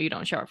 you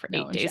don't shower for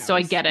No eight one days. So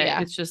I showers. get it.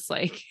 Yeah. It's just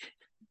like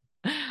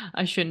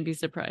I shouldn't be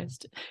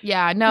surprised.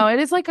 Yeah, no, it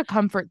is like a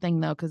comfort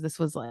thing though, because this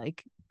was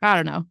like, I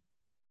don't know.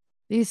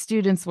 These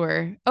students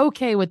were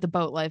okay with the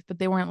boat life, but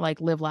they weren't like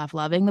live, laugh,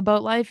 loving the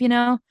boat life.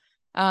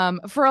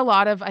 For a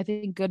lot of, I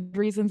think, good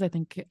reasons. I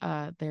think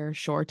their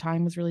shore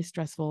time was really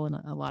stressful and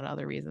a lot of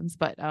other reasons,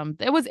 but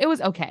it was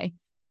okay.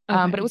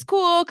 But it Okay. was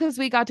cool because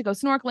we got to go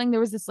snorkeling. There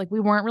was this like we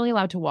weren't really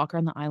allowed to walk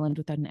around the island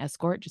without an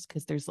escort just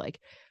because there's like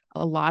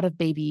a lot of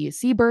baby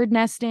seabird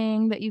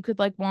nesting that you could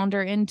like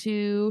wander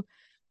into.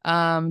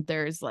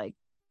 There's like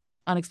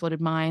unexploded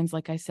mines,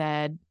 like I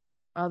said,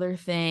 other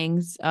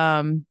things.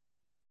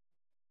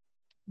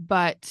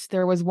 But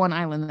there was one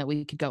island that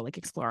we could go like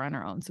explore on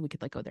our own, so we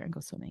could like go there and go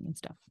swimming and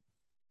stuff.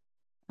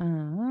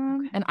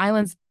 Okay. And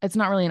islands, it's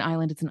not really an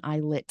island, it's an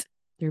islet.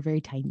 They're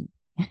very tiny.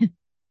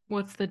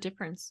 What's the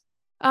difference?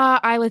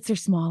 Islets are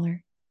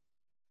smaller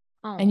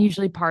and Oh,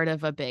 usually part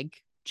of a big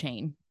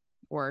chain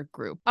or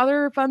group.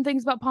 Other fun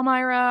things about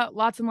Palmyra,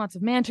 lots and lots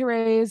of manta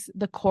rays.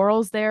 The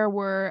corals there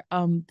were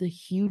the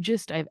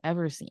hugest I've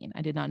ever seen.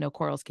 I did not know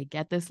corals could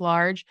get this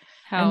large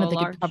and how that they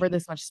could cover large?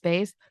 this much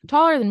space.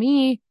 Taller than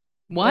me.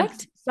 Like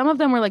What? some of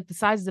them were like the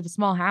sizes of a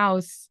small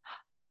house.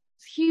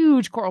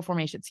 Huge coral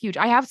formations, huge.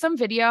 I have some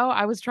video.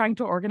 I was trying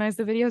to organize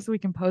the video so we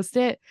can post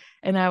it,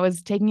 and I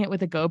was taking it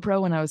with a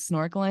GoPro when I was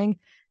snorkeling,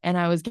 and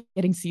I was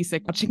getting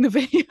seasick watching the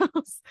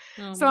videos.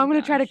 Oh So my I'm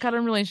gonna try to cut gosh.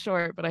 them really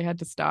short, but I had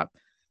to stop.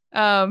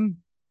 Um,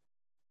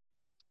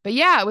 but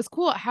yeah, it was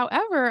cool.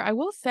 However, I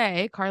will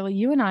say, Carly,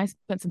 you and I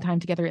spent some time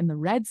together in the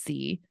Red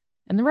Sea,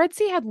 and the Red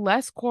Sea had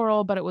less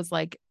coral, but it was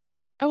like,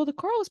 oh, well, the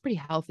coral was pretty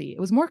healthy. It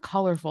was more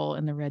colorful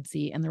in the Red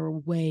Sea, and there were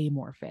way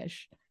more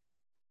fish,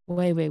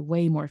 way, way,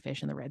 way more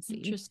fish in the Red Sea.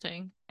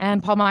 Interesting.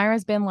 And Palmyra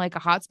has been like a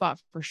hotspot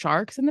for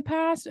sharks in the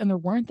past, and there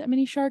weren't that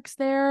many sharks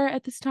there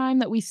at this time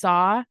that we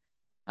saw.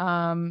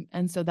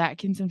 And so that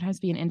can sometimes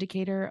be an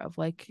indicator of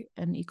like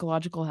an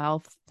ecological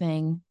health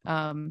thing.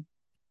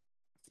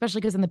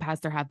 Especially because in the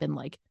past there have been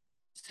like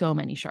so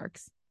many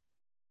sharks.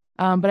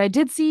 But I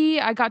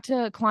got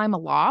to climb a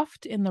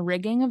loft in the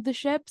rigging of the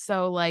ship.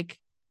 So like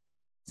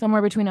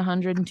somewhere between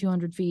 100 and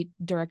 200 feet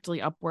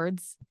directly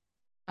upwards.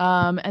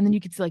 And then you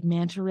could see like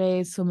manta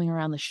rays swimming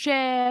around the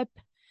ship,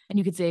 and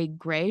you could see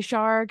gray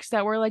sharks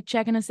that were like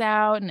checking us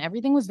out, and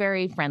everything was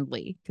very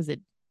friendly because it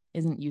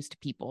isn't used to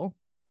people.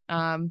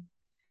 Um,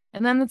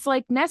 and then it's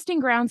like nesting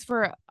grounds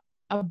for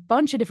a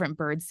bunch of different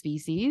bird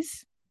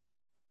species.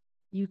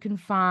 You can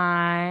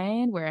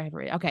find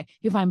okay,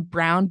 you can find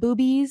brown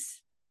boobies,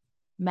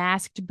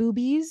 masked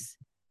boobies,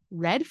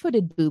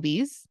 red-footed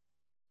boobies.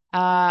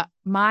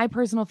 My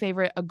personal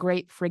favorite, a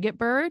great frigate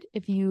bird.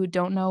 If you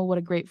don't know what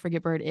a great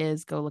frigate bird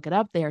is, go look it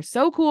up. They are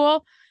so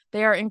cool.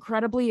 They are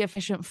incredibly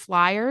efficient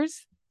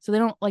flyers. So they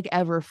don't like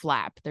ever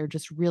flap. They're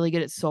just really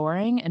good at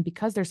soaring. And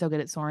because they're so good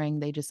at soaring,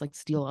 they just like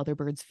steal other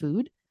birds'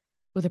 food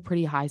with a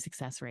pretty high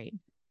success rate.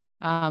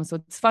 So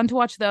it's fun to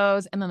watch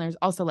those. And then there's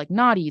also like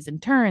noddies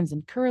and terns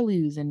and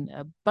curlews and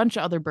a bunch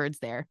of other birds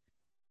there.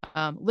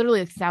 Literally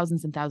like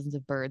thousands and thousands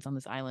of birds on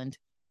this island,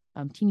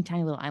 teeny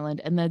tiny little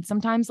island. And then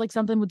sometimes like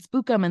something would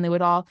spook them and they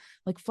would all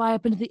like fly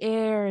up into the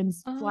air and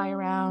fly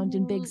around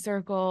in big Oh,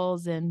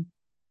 circles. And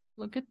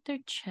look at their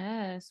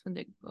chest when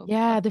they go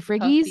yeah, the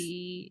friggies.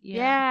 puffy. Yeah.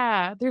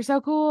 Yeah, they're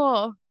so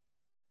cool.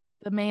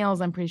 The males,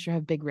 I'm pretty sure,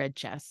 have big red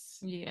chests.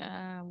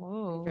 Yeah.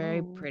 They're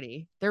very Whoa.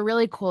 pretty. They're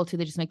really cool too.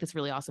 They just make this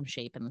really awesome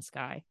shape in the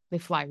sky. They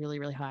fly really,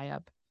 really high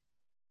up.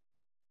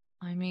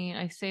 I mean,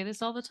 I say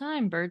this all the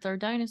time. Birds are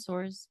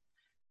dinosaurs.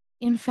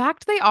 In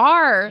fact, they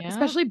are, Yeah.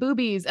 especially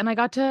boobies. And I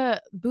got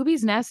to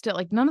boobies nest at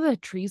like none of the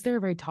trees there are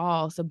very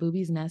tall. So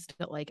boobies nest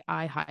at like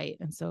eye height.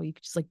 And so you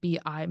could just like be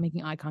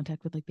making eye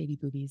contact with like baby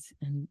boobies.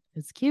 And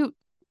it's cute.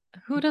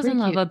 Who Pretty doesn't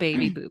love cute. a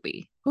baby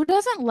boobie? Who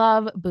doesn't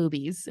love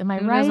boobies? Am I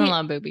Who doesn't right?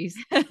 love boobies?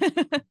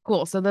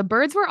 Cool. So the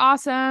birds were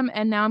awesome.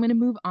 And now I'm going to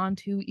move on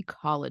to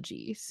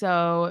ecology.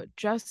 So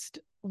just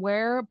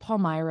where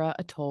Palmyra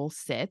atoll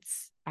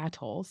sits,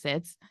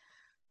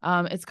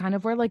 it's kind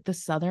of where like the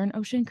southern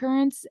ocean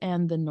currents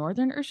and the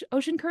northern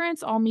ocean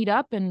currents all meet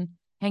up and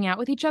hang out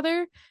with each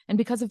other. And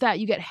because of that,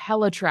 you get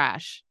hella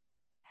trash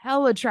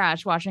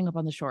washing up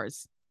on the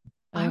shores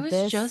I of was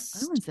this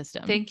just island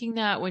system. thinking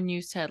that when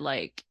you said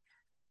like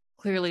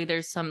clearly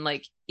there's some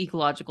like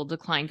ecological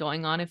decline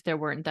going on if there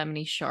weren't that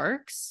many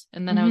sharks.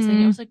 And then I was thinking,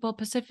 I Mm-hmm. was like, well,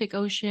 Pacific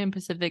Ocean,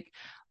 Pacific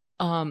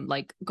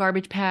like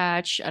garbage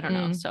patch. I don't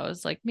know. Mm. So I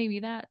was like, maybe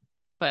that,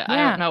 but I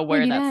don't Yeah, know where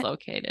maybe that's that.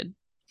 located.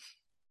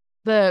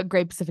 The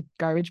Great Pacific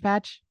Garbage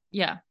Patch.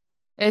 Yeah.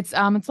 It's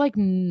like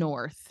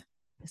North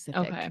Pacific,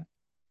 Okay.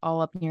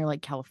 all up near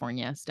like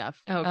California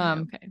stuff. Okay.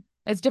 Okay.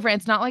 It's different.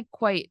 It's not like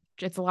quite.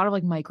 It's a lot of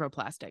like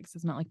microplastics.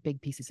 It's not like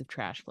big pieces of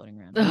trash floating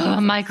around. If that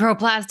Ugh, makes sense.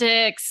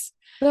 microplastics.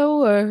 The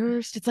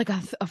worst. It's like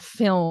a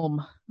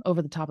film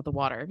over the top of the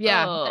water.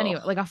 Yeah. Oh,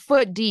 Anyway, like a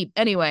foot deep.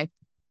 Anyway,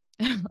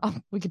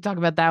 we could talk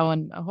about that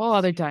one a whole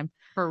other time.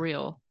 for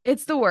real.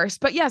 It's the worst.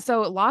 But yeah,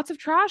 so lots of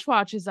trash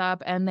washes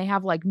up, and they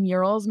have like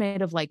murals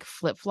made of like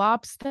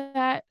flip-flops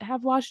that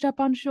have washed up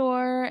on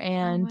shore, Oh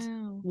and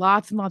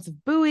wow. lots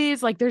of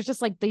buoys. Like there's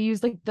just like they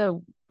use like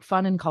the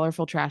fun and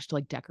colorful trash to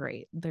like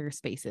decorate their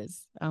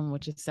spaces,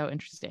 which is so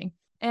interesting.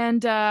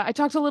 And I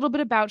talked a little bit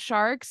about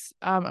sharks.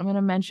 I'm going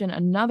to mention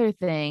another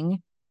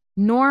thing.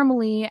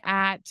 Normally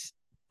at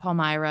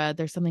Palmyra,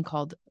 there's something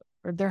called,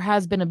 or there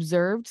has been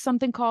observed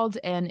something called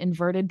an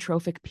inverted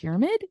trophic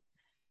pyramid,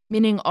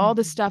 meaning all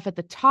the Mhm. stuff at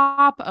the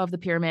top of the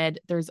pyramid,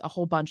 there's a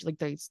whole bunch, like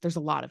there's a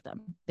lot of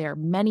them. They're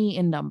many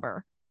in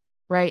number,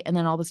 right? And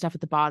then all the stuff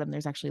at the bottom,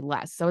 there's actually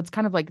less. So it's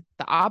kind of like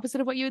the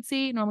opposite of what you would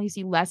see. Normally you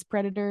see less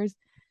predators,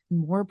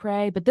 more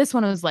prey, but this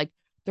one was like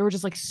there were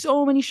just like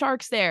so many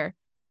sharks there.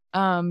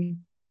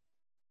 Um,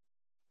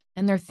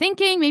 and they're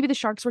thinking maybe the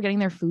sharks were getting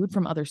their food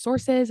from other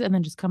sources and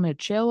then just coming to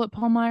chill at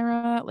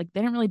Palmyra. Like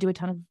they didn't really do a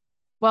ton of,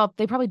 well,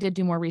 they probably did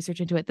do more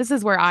research into it. This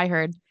is where I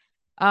heard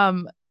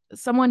um,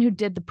 someone who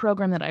did the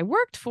program that I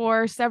worked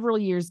for several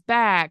years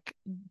back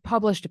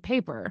published a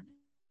paper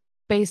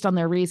based on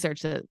their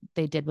research that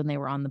they did when they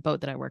were on the boat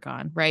that I work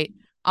on, right?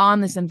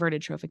 On this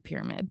inverted trophic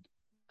pyramid.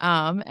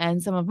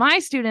 And some of my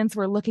students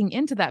were looking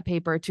into that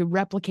paper to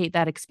replicate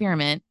that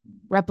experiment,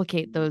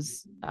 replicate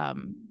those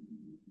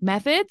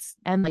methods,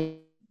 and like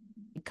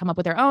come up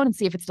with their own and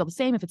see if it's still the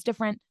same, if it's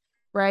different,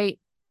 right?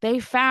 They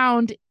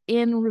found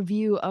in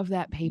review of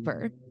that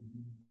paper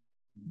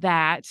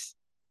that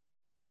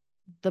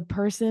the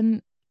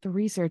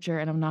researcher,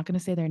 and I'm not going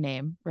to say their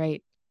name,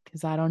 right?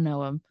 Because I don't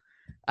know them.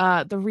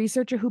 The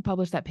researcher who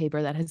published that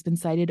paper that has been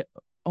cited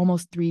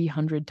almost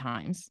 300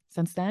 times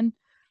since then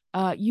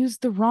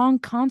used the wrong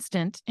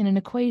constant in an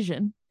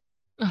equation,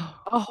 Oh,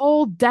 a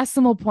whole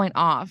decimal point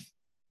off,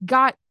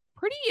 got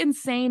pretty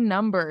insane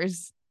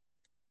numbers,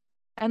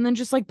 and then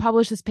just like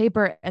published this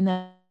paper.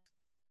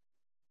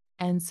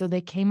 And so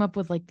they came up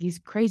with like these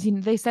crazy,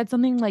 they said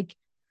something like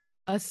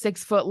a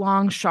 6 foot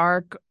long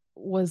shark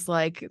was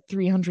like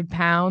 300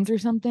 pounds or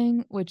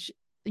something, which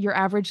your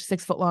average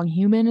 6 foot long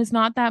human is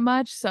not that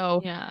much.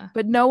 So, yeah.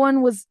 but no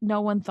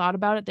one thought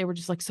about it. They were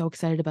just like so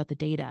excited about the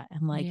data,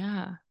 and like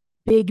Yeah.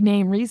 big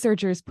name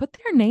researchers put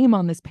their name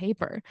on this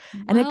paper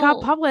and it got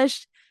Well,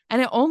 published.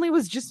 And it only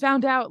was just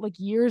found out like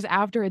years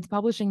after its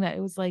publishing that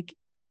it was like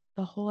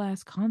the whole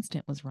ass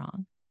constant was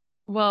wrong.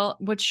 well,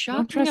 what's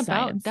Don't shocking trust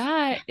about science.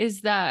 that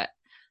is that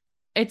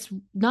it's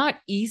not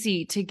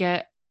easy to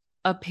get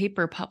a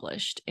paper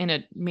published in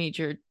a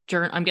major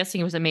journal. I'm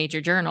guessing it was a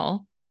major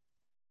journal.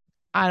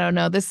 I don't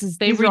know. They These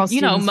are re, all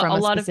you know, students from a a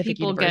lot of specific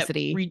people get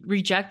university.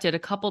 rejected a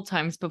couple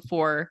times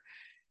before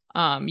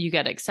you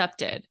get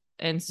accepted.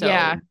 And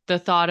Yeah. so the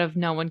thought of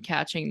no one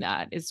catching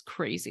that is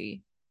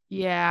crazy.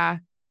 Yeah.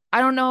 I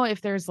don't know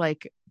if there's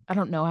like, I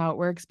don't know how it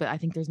works, but I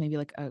think there's maybe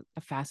like a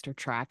faster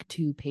track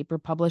to paper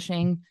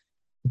publishing.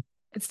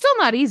 It's still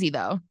not easy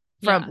though,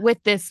 from Yeah.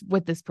 with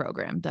this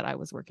program that I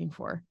was working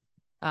for.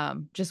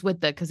 Just with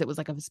because it was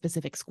like a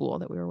specific school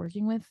that we were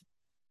working with.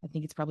 I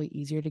think it's probably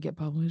easier to get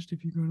published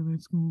if you go to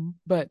that school.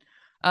 But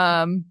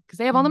because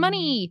they have all the Mm.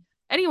 money.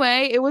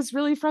 Anyway, it was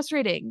really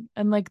frustrating.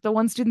 And like the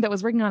one student that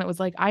was working on it was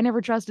like, I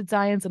never trusted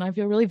science and I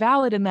feel really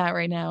valid in that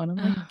right now. And I'm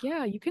like,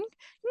 yeah, you can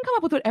come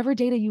up with whatever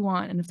data you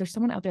want. And if there's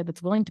someone out there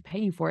that's willing to pay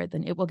you for it,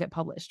 then it will get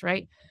published,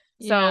 right?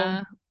 So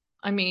Yeah.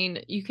 I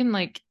mean, you can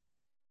like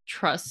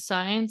trust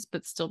science,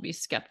 but still be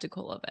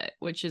skeptical of it,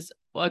 which is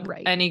what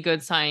right. any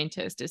good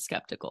scientist is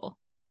skeptical.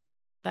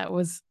 That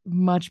was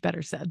much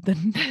better said than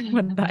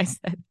what I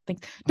said.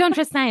 Thanks. Don't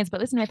trust science,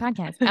 but listen to my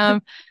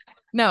podcast.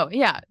 No,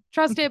 yeah,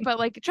 trust it, but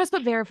like trust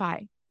but verify.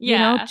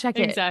 Yeah, Check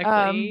it.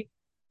 exactly. It's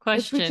which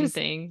Question is,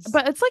 things.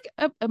 but it's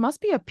like it must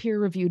be a peer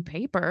reviewed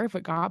paper if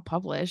it got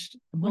published.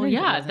 I'm Well, wondering if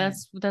it yeah,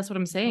 wasn't. that's what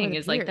I'm What it saying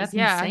is like appears, that's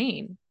yeah.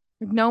 insane.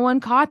 No one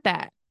caught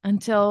that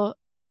until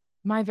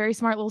my very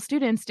smart little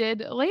students did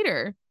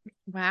later.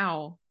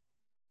 Wow.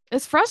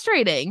 It's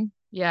frustrating.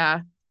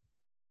 Yeah.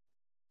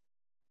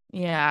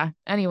 Yeah.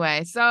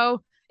 Anyway,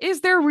 so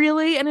is there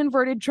really an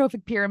inverted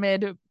trophic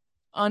pyramid?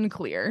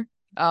 Unclear.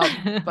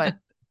 But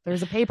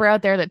there's a paper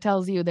out there that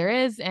tells you there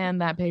is,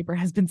 and that paper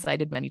has been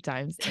cited many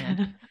times,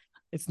 and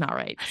it's not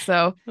right.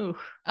 So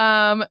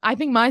I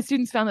think my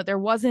students found that there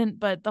wasn't,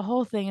 but the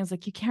whole thing is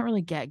like you can't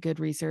really get good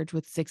research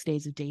with 6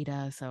 days of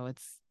data. So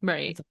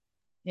right.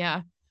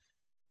 Yeah.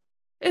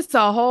 It's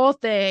a whole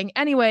thing.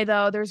 Anyway,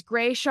 though, there's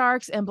gray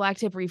sharks and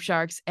blacktip reef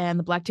sharks, and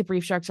the blacktip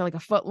reef sharks are like a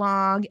foot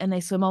long, and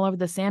they swim all over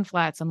the sand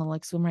flats, and they'll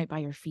like swim right by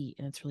your feet,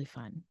 and it's really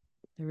fun.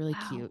 They're really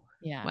cute.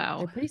 Yeah,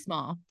 they're pretty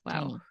small,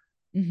 tiny.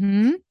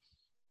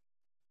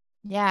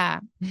 Yeah,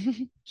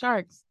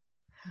 sharks.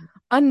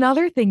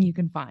 Another thing you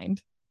can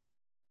find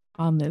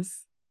on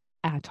this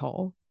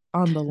atoll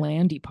on the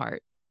landy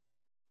part.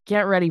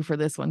 Get ready for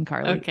this one,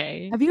 Carly.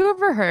 Okay. Have you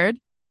ever heard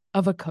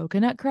of a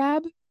coconut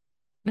crab?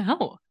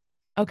 No.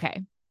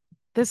 Okay.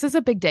 This is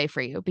a big day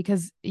for you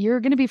because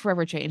you're going to be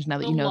forever changed now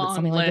that you know that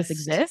something like this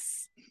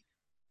exists.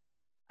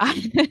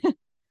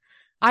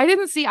 I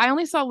didn't see, I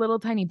only saw little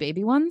tiny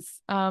baby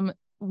ones.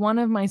 One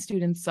of my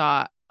students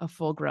saw a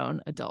full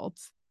grown adult.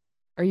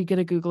 Are you going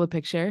to Google a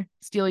picture?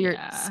 Steal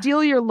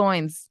your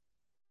loins.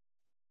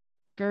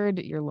 Gird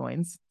your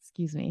loins.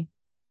 Excuse me.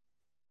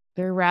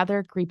 They're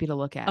rather creepy to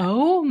look at.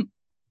 Oh,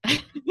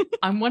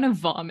 I want to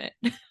vomit.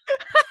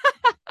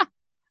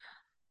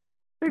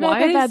 They're not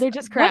that bad. They're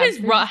just crabs. What is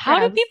wrong?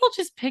 How do people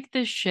just pick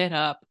this shit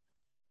up?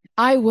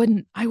 I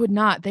wouldn't. I would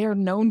not. They are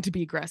known to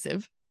be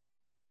aggressive.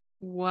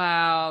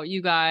 Wow,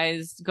 you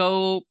guys,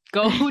 go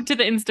to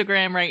the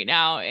Instagram right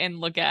now and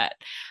look at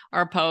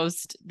our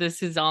post.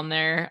 This is on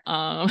there.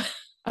 A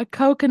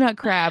coconut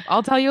crab.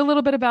 I'll tell you a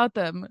little bit about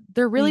them.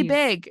 They're really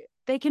big.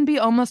 They can be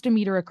almost a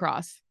meter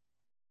across.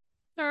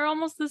 They're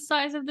almost the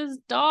size of this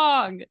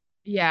dog.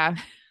 Yeah.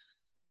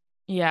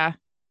 Yeah.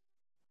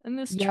 And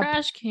this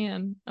trash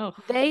can. Oh.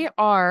 They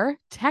are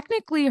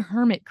technically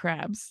hermit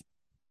crabs.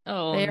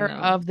 Oh, they're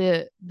of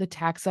the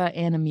taxa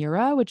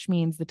Palmyra, which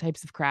means the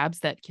types of crabs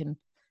that can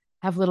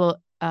have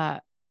little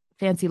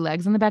fancy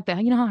legs on the back.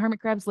 That, you know how hermit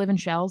crabs live in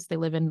shells? They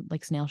live in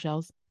like snail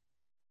shells.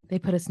 They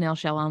put a snail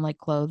shell on like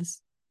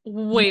clothes.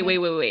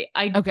 Wait.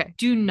 I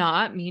do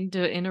not mean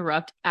to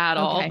interrupt at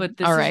all, but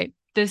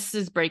this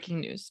is breaking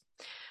news.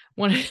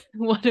 One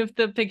of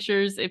the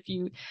pictures, if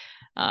you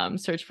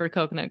search for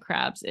coconut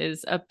crabs,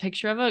 is a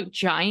picture of a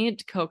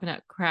giant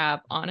coconut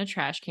crab on a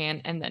trash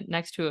can, and then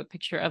next to a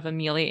picture of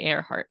Amelia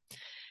Earhart.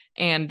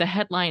 And the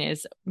headline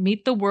is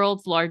 "Meet the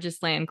world's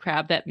largest land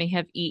crab that may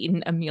have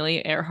eaten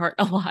Amelia Earhart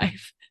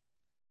alive."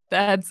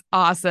 That's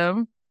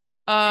awesome.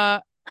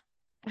 What?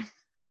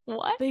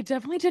 They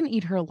definitely didn't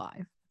eat her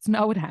alive. It's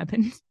not what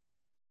happened.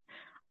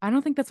 I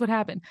don't think that's what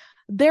happened.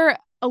 There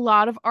a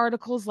lot of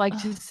articles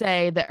like to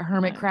say that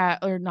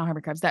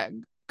that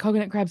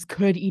coconut crabs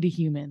could eat a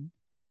human.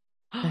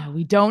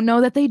 We don't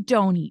know that they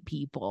don't eat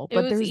people,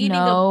 but there's eating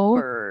a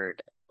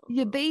bird.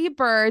 Yeah, they eat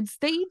birds.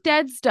 They eat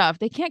dead stuff.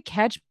 They can't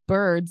catch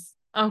birds.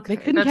 Okay,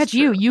 they couldn't catch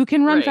you. You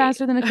can run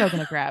faster than a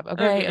coconut crab.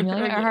 Okay,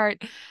 Amelia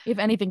Earhart, if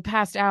anything,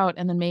 passed out,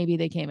 and then maybe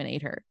they came and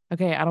ate her.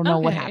 Okay, I don't know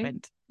what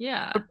happened.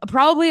 Yeah,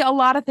 probably a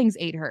lot of things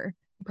ate her.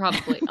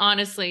 Probably,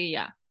 honestly,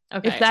 yeah.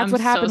 Okay, if that's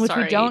what happened, which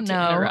we don't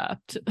know,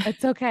 interrupt.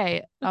 It's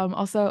okay.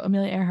 Also,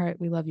 Amelia Earhart,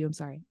 we love you. I'm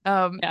sorry.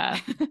 Yeah,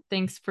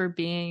 thanks for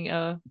being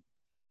a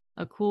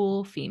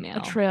cool female, a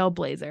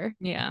trailblazer.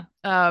 Yeah.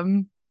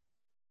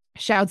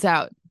 Shouts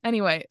out.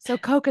 Anyway, so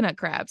coconut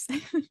crabs.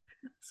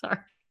 Sorry.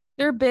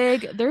 They're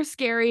big. They're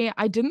scary.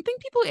 I didn't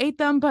think people ate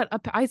them, but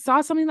I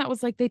saw something that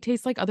was like they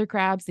taste like other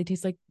crabs. They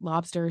taste like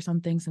lobster or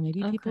something. So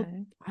maybe people.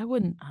 I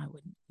wouldn't.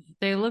 Eat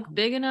they look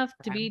big enough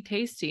to be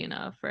tasty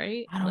enough,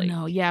 right? I don't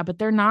know. Yeah, but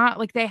they're not.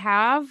 Like they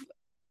have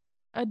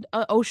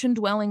a ocean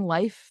dwelling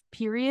life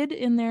period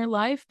in their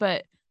life,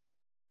 but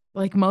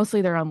like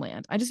mostly they're on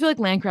land. I just feel like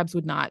land crabs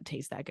would not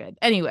taste that good.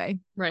 Anyway,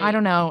 I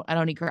don't know. I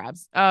don't eat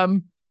crabs.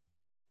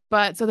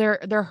 But so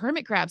they're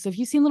hermit crabs. So if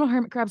you've seen little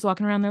hermit crabs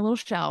walking around their little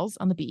shells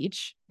on the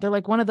beach, they're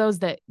like one of those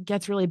that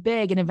gets really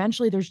big, and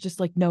eventually there's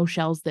just like no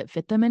shells that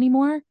fit them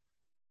anymore.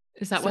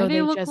 Is that why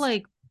they look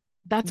like?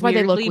 That's why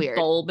they look weird,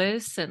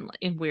 bulbous and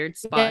in weird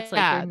spots.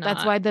 Yeah,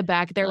 that's why the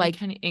back they're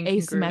like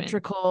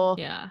asymmetrical.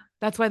 Yeah,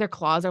 that's why their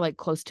claws are like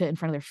close to in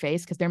front of their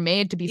face because they're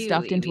made to be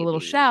stuffed into a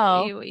little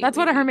shell. That's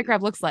what a hermit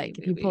crab looks like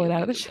if you pull it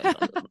out of the shell.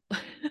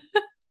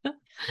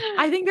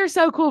 I think they're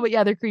so cool, but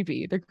yeah, they're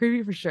creepy. They're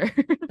creepy for sure.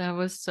 That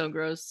was so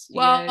gross.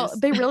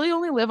 They really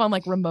only live on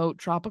like remote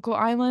tropical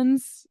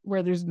islands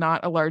where there's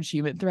not a large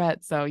human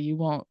threat. So you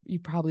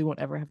probably won't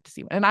ever have to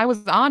see one. And I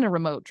was on a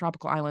remote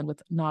tropical island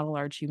with not a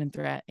large human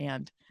threat,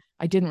 and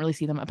I didn't really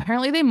see them.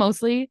 Apparently, they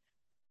mostly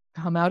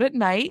come out at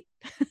night,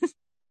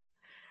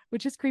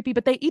 which is creepy,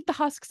 but they eat the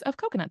husks of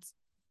coconuts.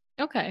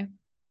 Okay.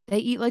 They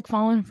eat like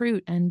fallen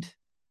fruit and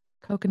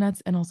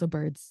coconuts and also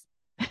birds.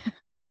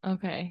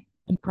 Okay.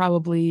 And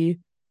probably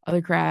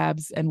other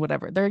crabs and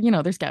whatever.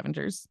 They're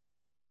scavengers.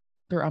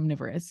 They're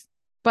omnivorous.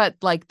 But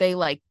like they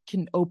like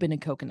can open a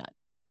coconut,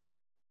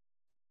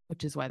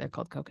 which is why they're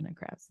called coconut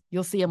crabs.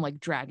 You'll see them like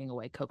dragging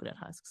away coconut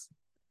husks.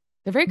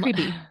 They're very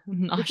creepy.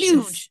 They're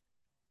huge.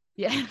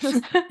 Yeah.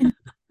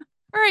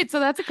 All right, so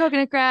that's a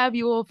coconut crab.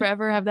 You will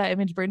forever have that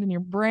image burned in your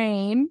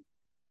brain.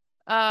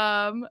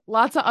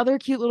 Lots of other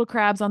cute little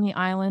crabs on the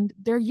island.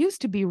 There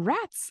used to be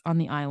rats on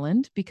the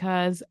island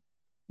because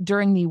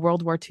during the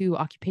World War II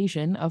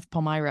occupation of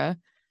Palmyra,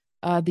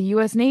 the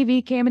U.S.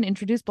 Navy came and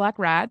introduced black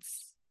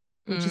rats,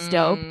 which is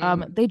dope.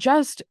 They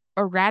just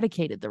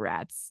eradicated the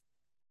rats.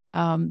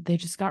 They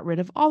just got rid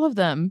of all of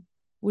them,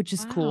 which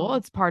is cool.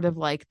 It's part of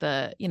like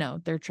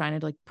they're trying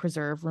to like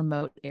preserve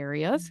remote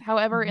areas.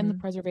 However, in the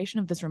preservation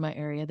of this remote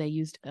area, they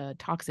used a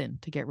toxin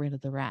to get rid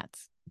of the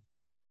rats.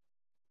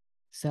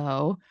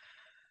 So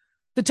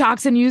the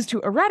toxin used to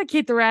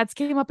eradicate the rats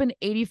came up in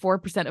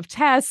 84% of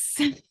tests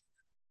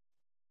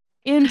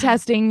in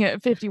testing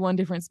 51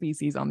 different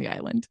species on the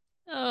island.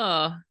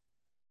 Oh.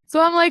 So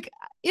I'm like,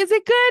 is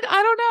it good?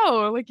 I don't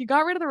know. Like, you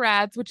got rid of the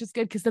rats, which is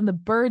good because then the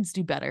birds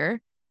do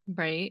better.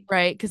 Right.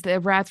 Right. Because the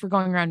rats were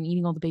going around and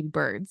eating all the baby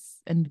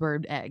birds and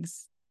bird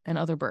eggs and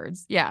other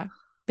birds. Yeah.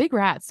 Big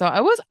rats. So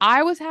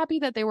I was happy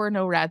that there were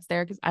no rats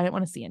there because I didn't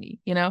want to see any,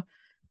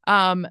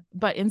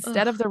 But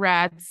instead of the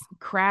rats,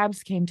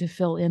 crabs came to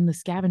fill in the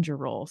scavenger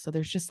role. So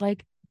there's just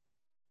like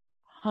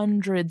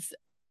hundreds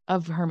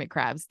of hermit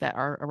crabs that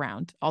are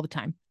around all the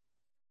time.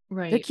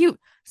 Right. They're cute.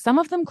 Some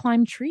of them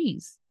climb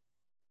trees.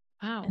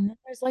 Wow. And then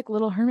there's like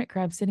little hermit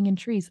crabs sitting in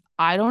trees.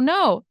 I don't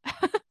know.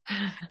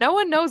 No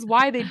one knows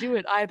why they do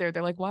it either.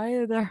 They're like, why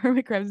are the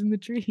hermit crabs in the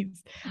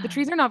trees? The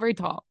trees are not very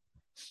tall.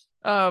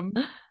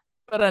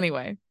 But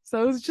anyway,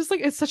 so it's just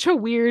like, it's such a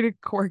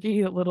weird,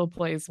 quirky little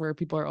place where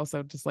people are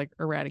also just like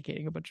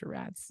eradicating a bunch of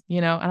rats,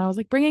 And I was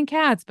like, bring in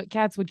cats, but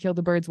cats would kill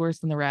the birds worse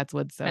than the rats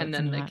would. So and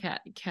then the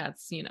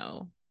cats,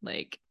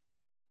 like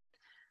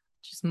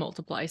just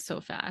multiply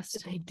so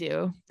fast. They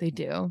do.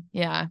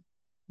 Yeah.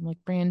 I'm like,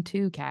 bring in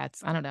 2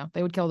 cats. I don't know.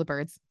 They would kill the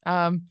birds.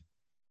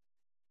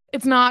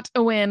 It's not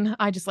a win.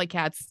 I just like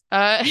cats.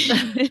 All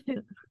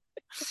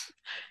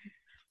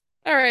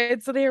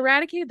right, so they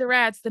eradicated the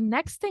rats. The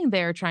next thing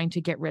they're trying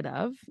to get rid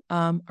of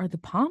are the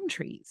palm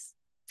trees.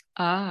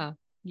 Ah,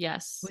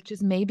 yes. Which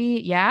is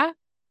maybe,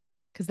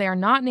 because they are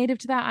not native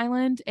to that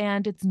island,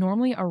 and it's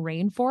normally a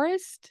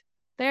rainforest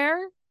there.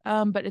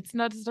 But it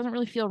doesn't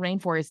really feel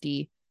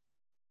rainforesty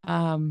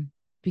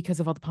because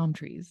of all the palm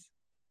trees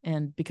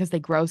and because they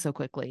grow so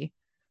quickly.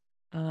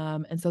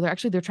 And so they're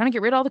trying to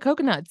get rid of all the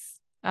coconuts.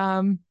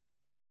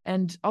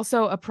 And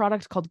also a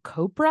product called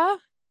copra,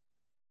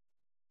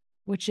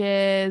 which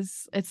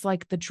it's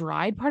like the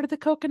dried part of the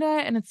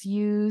coconut, and it's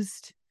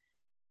used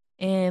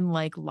in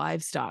like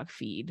livestock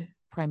feed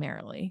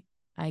primarily,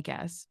 I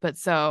guess. But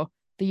so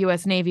the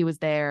U.S. Navy was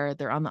there.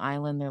 They're on the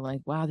island. They're like,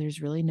 wow, there's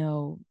really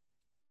no,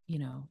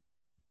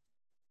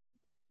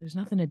 there's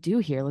nothing to do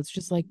here. Let's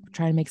just like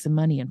try to make some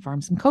money and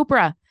farm some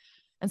copra.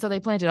 And so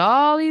they planted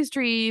all these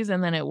trees,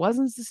 and then it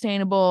wasn't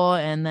sustainable.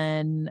 And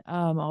then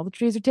all the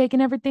trees are taking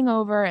everything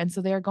over. And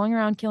so they are going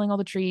around killing all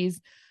the trees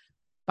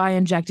by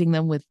injecting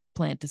them with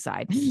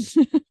planticide.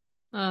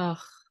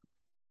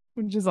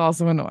 Which is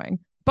also annoying.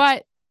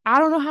 But I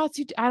don't know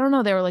I don't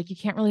know. They were like, you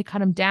can't really cut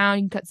them down.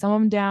 You can cut some of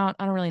them down.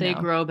 I don't really know. They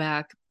grow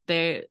back.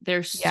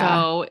 They're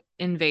so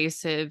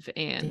invasive,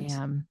 and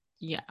damn.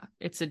 Yeah,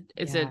 it's a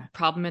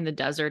problem in the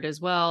desert as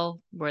well,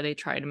 where they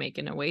try to make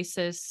an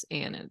oasis,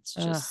 and it's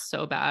just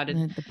so bad.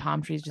 And the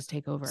palm trees just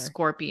take over.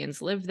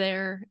 Scorpions live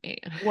there.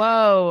 And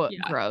whoa,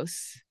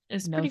 gross.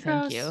 It's pretty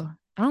gross. Thank you.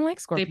 I don't like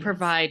scorpions. They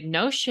provide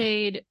no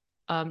shade,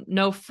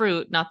 no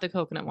fruit, not the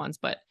coconut ones,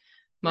 but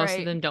most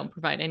of them don't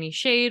provide any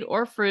shade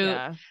or fruit.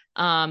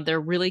 Yeah. They're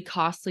really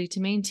costly to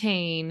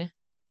maintain,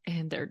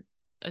 and they're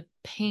a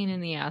pain in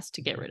the ass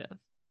to get rid of.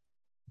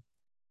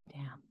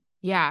 Damn.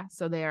 Yeah,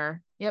 so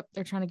they're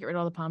trying to get rid of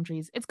all the palm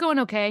trees. It's going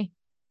okay.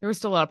 There were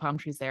still a lot of palm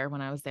trees there when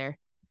I was there.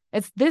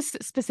 It's this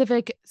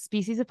specific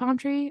species of palm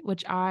tree,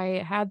 which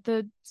I had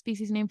the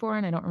species name for,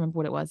 and I don't remember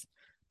what it was.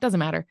 Doesn't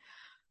matter.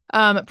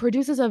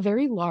 Produces a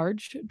very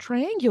large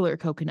triangular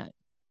coconut.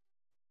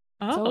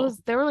 Oh. So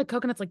they were like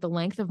coconuts like the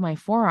length of my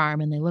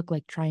forearm, and they look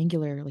like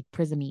triangular, like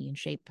prismy in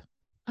shape.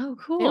 Oh,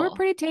 cool. They were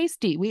pretty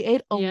tasty. We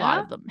ate a lot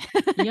of them.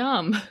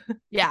 Yum.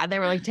 Yeah, they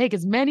were like, take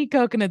as many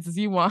coconuts as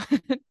you want.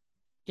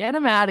 Get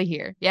them out of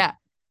here. Yeah.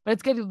 But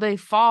it's good. They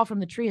fall from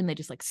the tree and they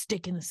just like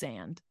stick in the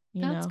sand.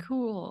 That's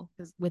cool.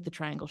 With the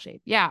triangle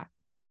shape. Yeah.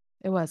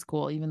 It was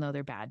cool, even though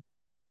they're bad.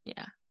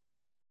 Yeah.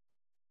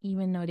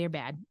 Even though they're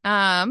bad.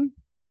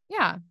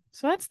 Yeah.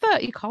 So that's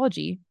the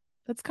ecology.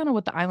 That's kind of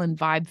what the island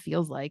vibe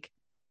feels like.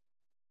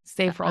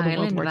 Save for all the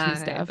World War II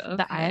stuff. Okay.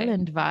 The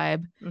island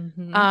vibe.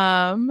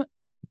 Mm-hmm.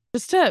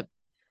 Just to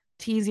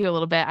tease you a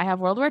little bit, I have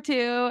World War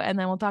II, and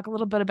then we'll talk a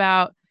little bit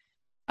about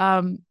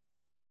the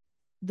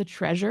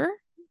treasure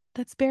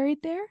that's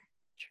buried there.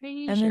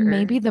 And then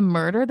maybe the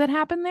murder that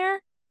happened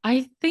there.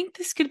 I think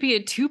this could be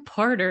a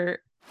 2-parter.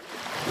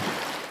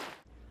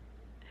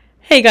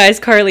 Hey guys,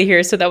 Carly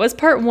here. So that was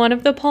part 1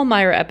 of the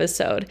Palmyra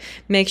episode.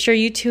 Make sure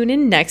you tune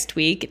in next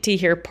week to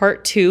hear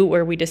part 2,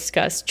 where we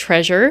discuss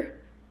treasure,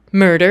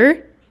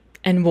 murder,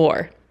 and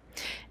war.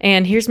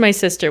 And here's my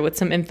sister with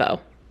some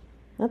info.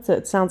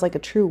 It sounds like a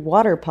true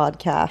water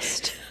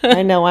podcast.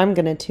 I know I'm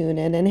going to tune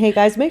in. And hey,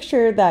 guys, make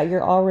sure that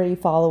you're already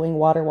following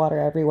Water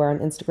Everywhere on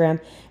Instagram.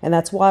 And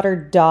that's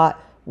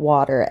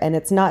water.water. And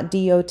it's not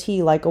DOT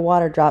like a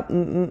water drop.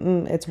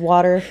 It's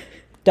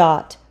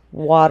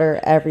water.water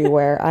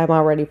everywhere. I'm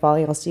already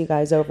following. I'll see you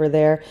guys over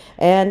there.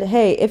 And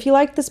hey, if you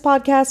like this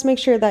podcast, make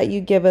sure that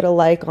you give it a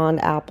like on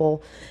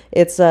Apple.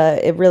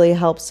 It really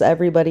helps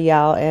everybody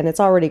out. And it's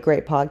already a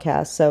great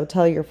podcast. So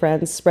tell your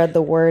friends, spread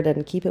the word,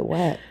 and keep it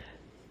wet.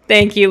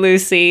 Thank you,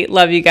 Lucy.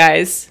 Love you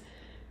guys.